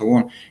encoded, and so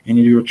on, and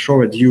it will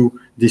throw at you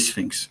these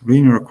things,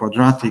 linear,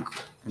 quadratic,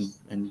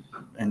 and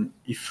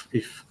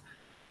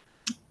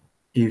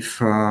if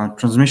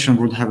transmission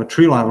would have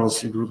 3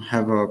 levels, it would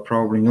have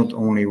probably not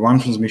only one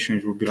transmission,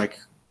 it would be like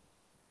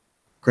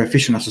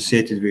coefficient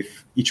associated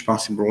with each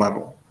possible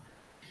level.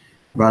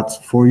 But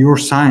for your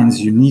science,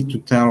 you need to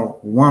tell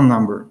one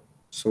number.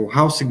 So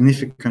how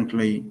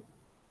significantly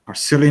are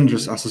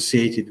cylinders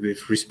associated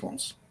with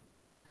response?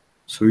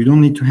 So you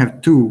don't need to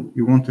have 2,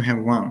 you want to have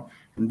 1.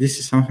 And this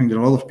is something that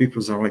a lot of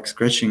people are like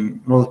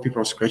scratching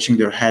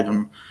their head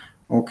on.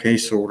 Okay,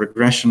 so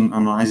regression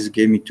analysis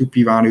gave me 2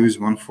 p-values,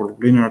 one for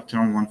linear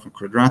term, one for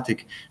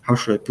quadratic. How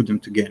should I put them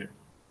together?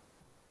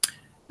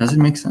 Does it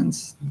make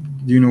sense?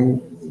 Do you know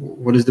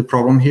what is the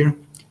problem here?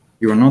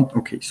 You are not?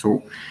 Okay,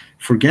 so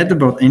forget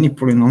about any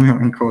polynomial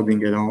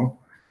encoding at all.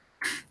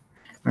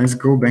 Let's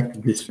go back to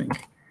this thing.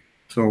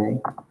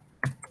 So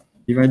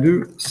if I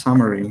do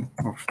summary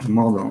of the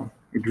model,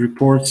 it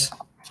reports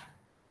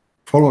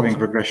following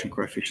regression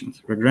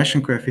coefficients.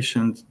 Regression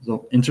coefficient, the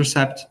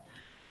intercept,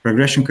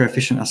 regression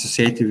coefficient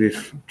associated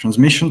with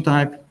transmission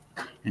type,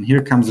 and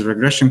here comes the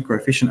regression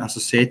coefficient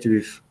associated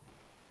with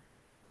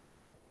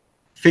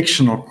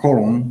fictional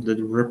column that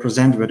will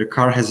represent where the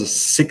car has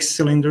 6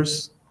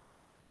 cylinders,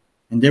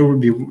 and there will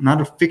be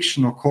another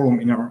fictional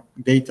column in our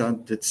data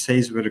that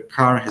says where the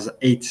car has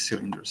 8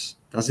 cylinders.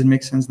 Does it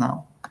make sense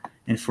now?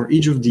 And for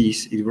each of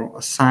these, it will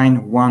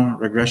assign 1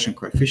 regression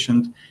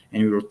coefficient,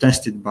 and we will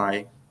test it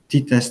by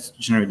t-test to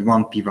generate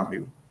 1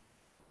 p-value.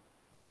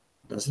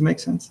 Does it make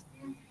sense?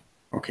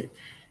 Okay.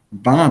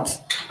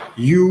 But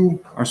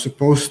you are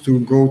supposed to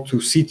go to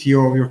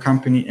CTO of your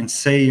company and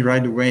say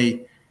right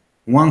away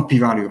 1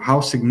 p-value,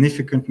 how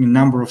significantly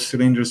number of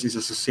cylinders is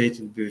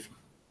associated with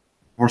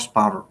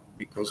horsepower,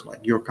 because like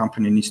your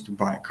company needs to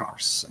buy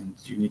cars and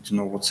you need to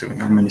know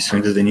how many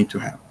cylinders they need to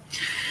have.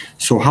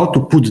 So how to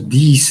put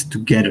these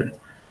together?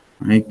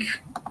 Like,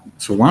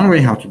 so one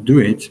way how to do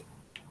it,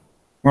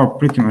 well,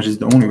 pretty much is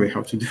the only way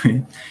how to do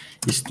it,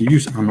 is to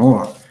use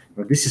ANOVA.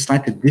 But this is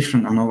slightly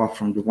different ANOVA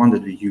from the one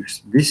that we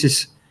used. This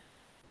is,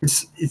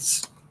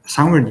 it's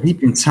somewhere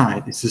deep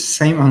inside. It's the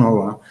same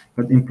ANOVA,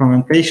 but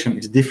implementation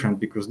is different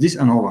because this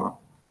ANOVA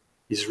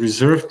is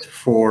reserved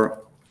for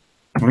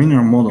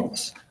linear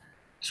models.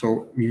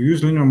 So you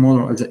use linear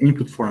model as an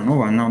input for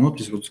ANOVA, and now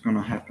notice what's going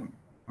to happen.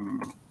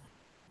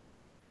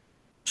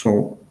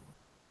 So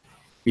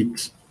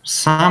it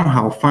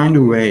somehow find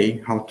a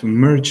way how to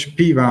merge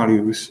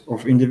p-values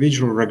of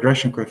individual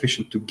regression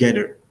coefficient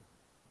together.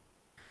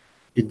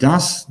 It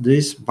does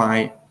this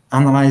by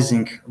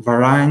analyzing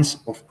variance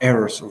of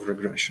errors of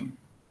regression.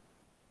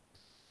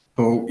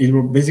 So it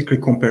will basically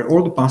compare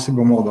all the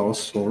possible models,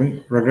 so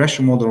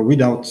regression model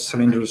without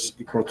cylinders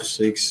equal to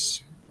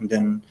 6, and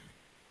then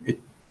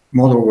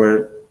model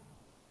where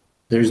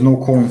there is no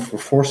column for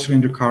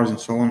 4-cylinder cars and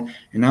so on.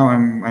 And now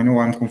I know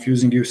I'm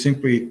confusing you.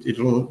 Simply,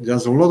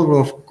 there's a lot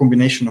of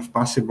combination of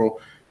possible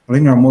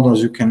linear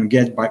models you can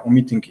get by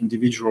omitting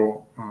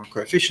individual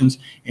coefficients,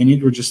 and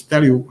it will just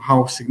tell you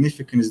how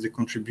significant is the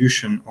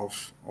contribution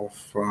of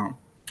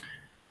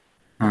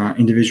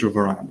individual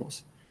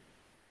variables.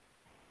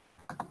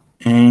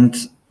 And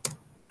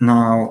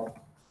now,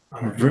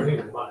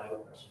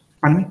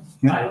 pardon me?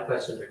 Yeah. I have a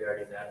question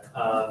regarding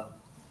that.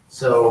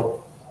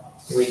 So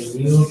when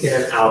you get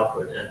an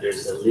output and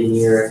there's a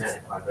linear and a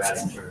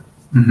quadratic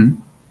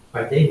term,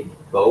 are they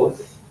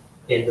both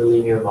in the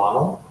linear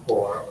model,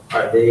 or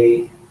are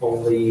they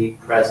only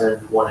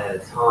present one at a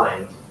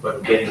time,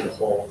 but getting the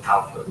whole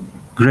output?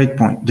 Great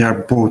point. They are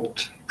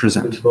both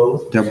present.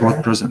 They're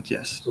both present,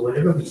 yes. So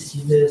whenever we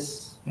see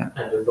this, and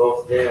they're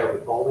both there, we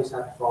always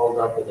have to follow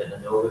up with it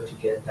in order to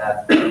get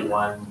that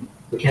one.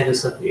 We can't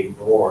just simply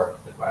ignore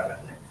the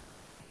quadratic.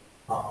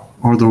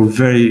 Although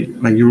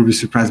you will be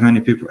surprised,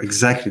 many people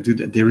exactly do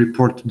that. They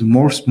report the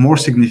more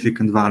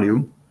significant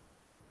value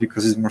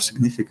because it's more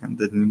significant.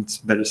 That means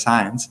better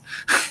science.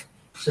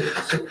 So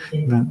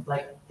in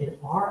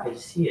R, I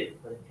see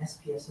it, but in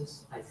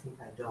SPSS, I think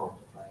I don't,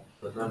 if I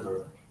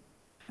remember.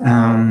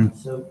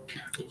 So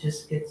it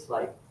just gets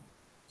like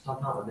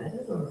somehow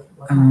omitted, or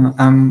what?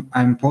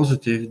 I'm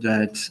positive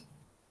that,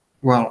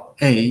 well,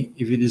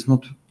 if it is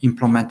not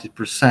implemented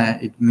per se,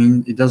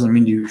 it doesn't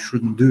mean you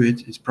shouldn't do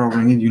it. It's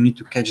probably you need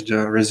to catch the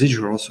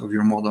residuals of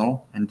your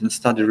model and then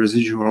study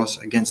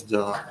residuals against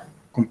the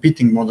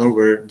competing model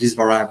where this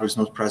variable is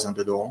not present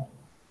at all.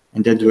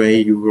 And that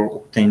way you will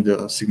obtain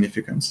the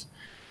significance.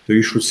 So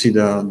you should see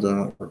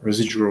the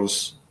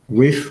residuals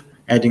with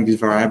adding this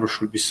variable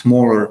should be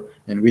smaller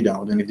than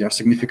without. And if they are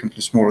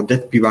significantly smaller,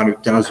 that p-value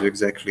tells you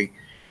exactly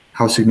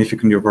how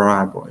significant your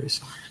variable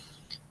is.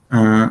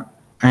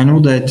 I know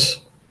that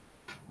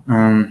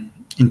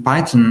in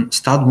Python,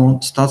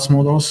 stats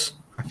models,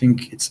 I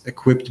think it's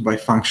equipped by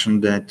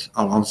function that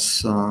allows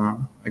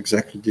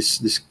exactly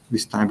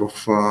this type of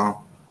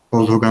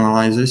post-hoc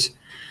analysis.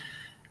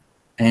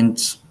 And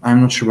I'm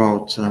not sure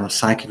about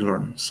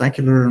scikit-learn.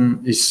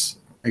 Scikit-learn is,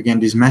 again,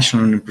 this machine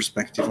learning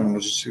perspective on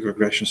logistic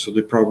regression. So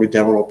they probably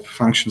develop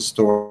functions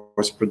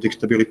towards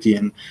predictability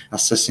and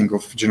assessing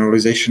of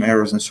generalization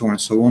errors and so on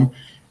and so on.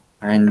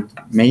 And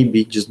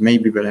maybe, just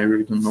maybe, but I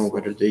really don't know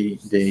whether they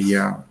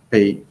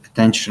pay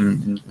attention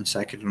in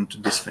scikit-learn to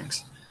these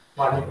things.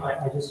 Well, I mean,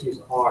 I just use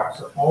R.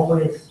 So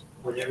always,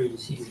 whenever you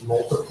see these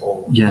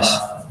multiple, yes,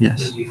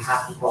 you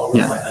have to follow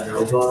by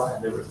ANOVA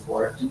and the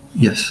report.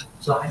 Yes.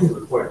 So how do you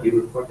report? Do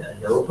you report the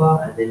ANOVA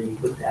and then you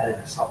put that in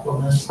a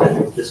supplement?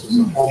 That this was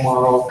a whole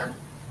model,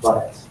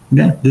 but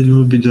yeah, that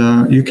will be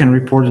you can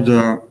report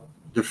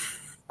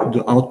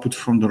the output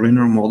from the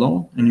linear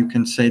model, and you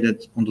can say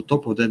that on the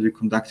top of that we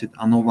conducted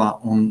ANOVA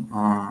on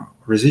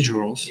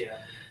residuals. Yeah.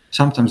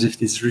 Sometimes if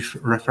it's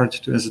referred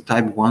to as a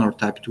type 1 or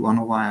type 2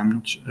 ANOVA, I'm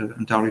not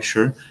entirely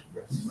sure.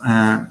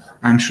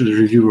 I'm sure the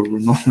reviewer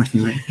will know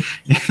anyway.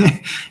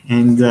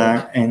 and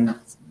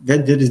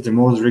that is the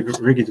most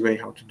rigid way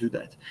how to do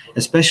that.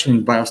 Especially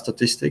in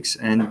biostatistics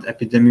and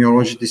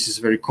epidemiology, this is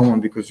very common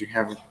because you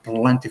have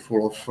plentiful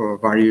of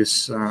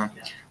various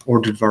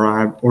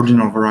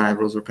ordinal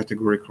variables or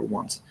categorical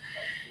ones.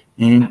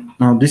 And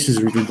now this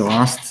is really the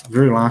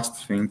very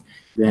last thing,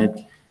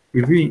 that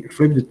if we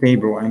flip the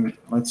table and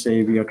let's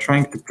say we are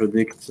trying to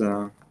predict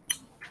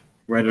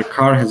whether a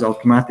car has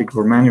automatic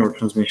or manual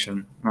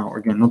transmission. Now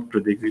again, not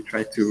predict, we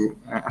try to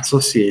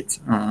associate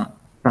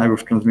type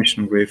of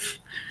transmission with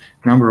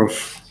number of,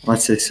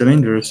 let's say,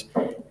 cylinders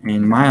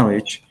and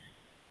mileage.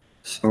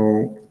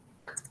 So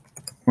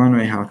one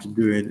way how to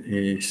do it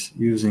is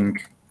using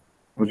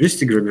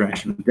logistic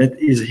regression that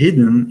is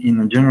hidden in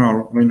a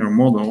general linear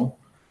model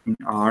in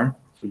R,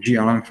 so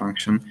GLM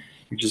function.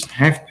 You just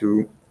have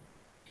to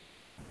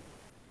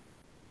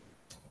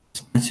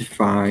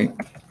specify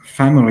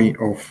family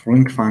of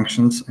link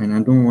functions, and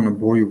I don't want to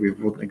bore you with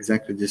what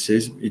exactly this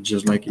is. It's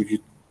just like if you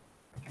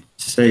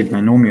say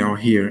binomial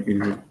here, it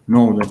will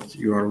know that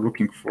you are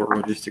looking for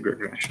logistic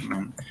regression,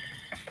 and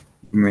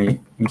you may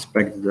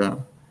inspect the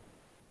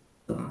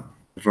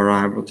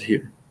variables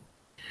here.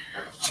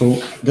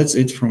 So that's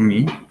it from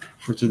me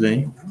for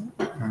today.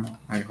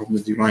 I hope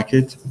that you like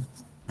it.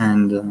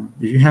 And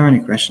if you have any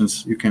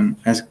questions, you can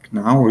ask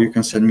now or you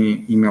can send me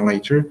an email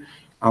later.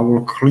 I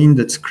will clean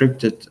that script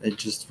that I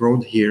just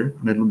wrote here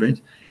a little bit,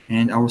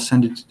 and I will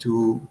send it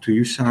to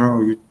you, Sarah,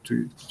 or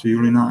to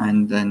you, Lina,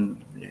 and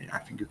then I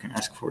think you can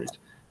ask for it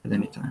at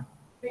any time.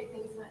 Great,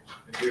 thank you so much.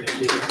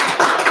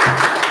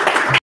 Thank you.